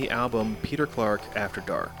from the album Peter Clark After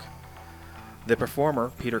Dark. The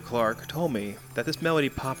performer, Peter Clark, told me that this melody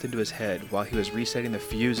popped into his head while he was resetting the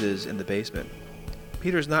fuses in the basement.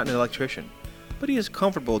 Peter's not an electrician, but he is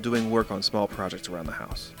comfortable doing work on small projects around the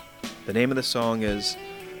house. The name of the song is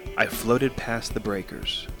I Floated Past the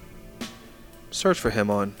Breakers. Search for him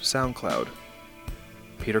on SoundCloud.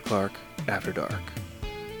 Peter Clark After Dark.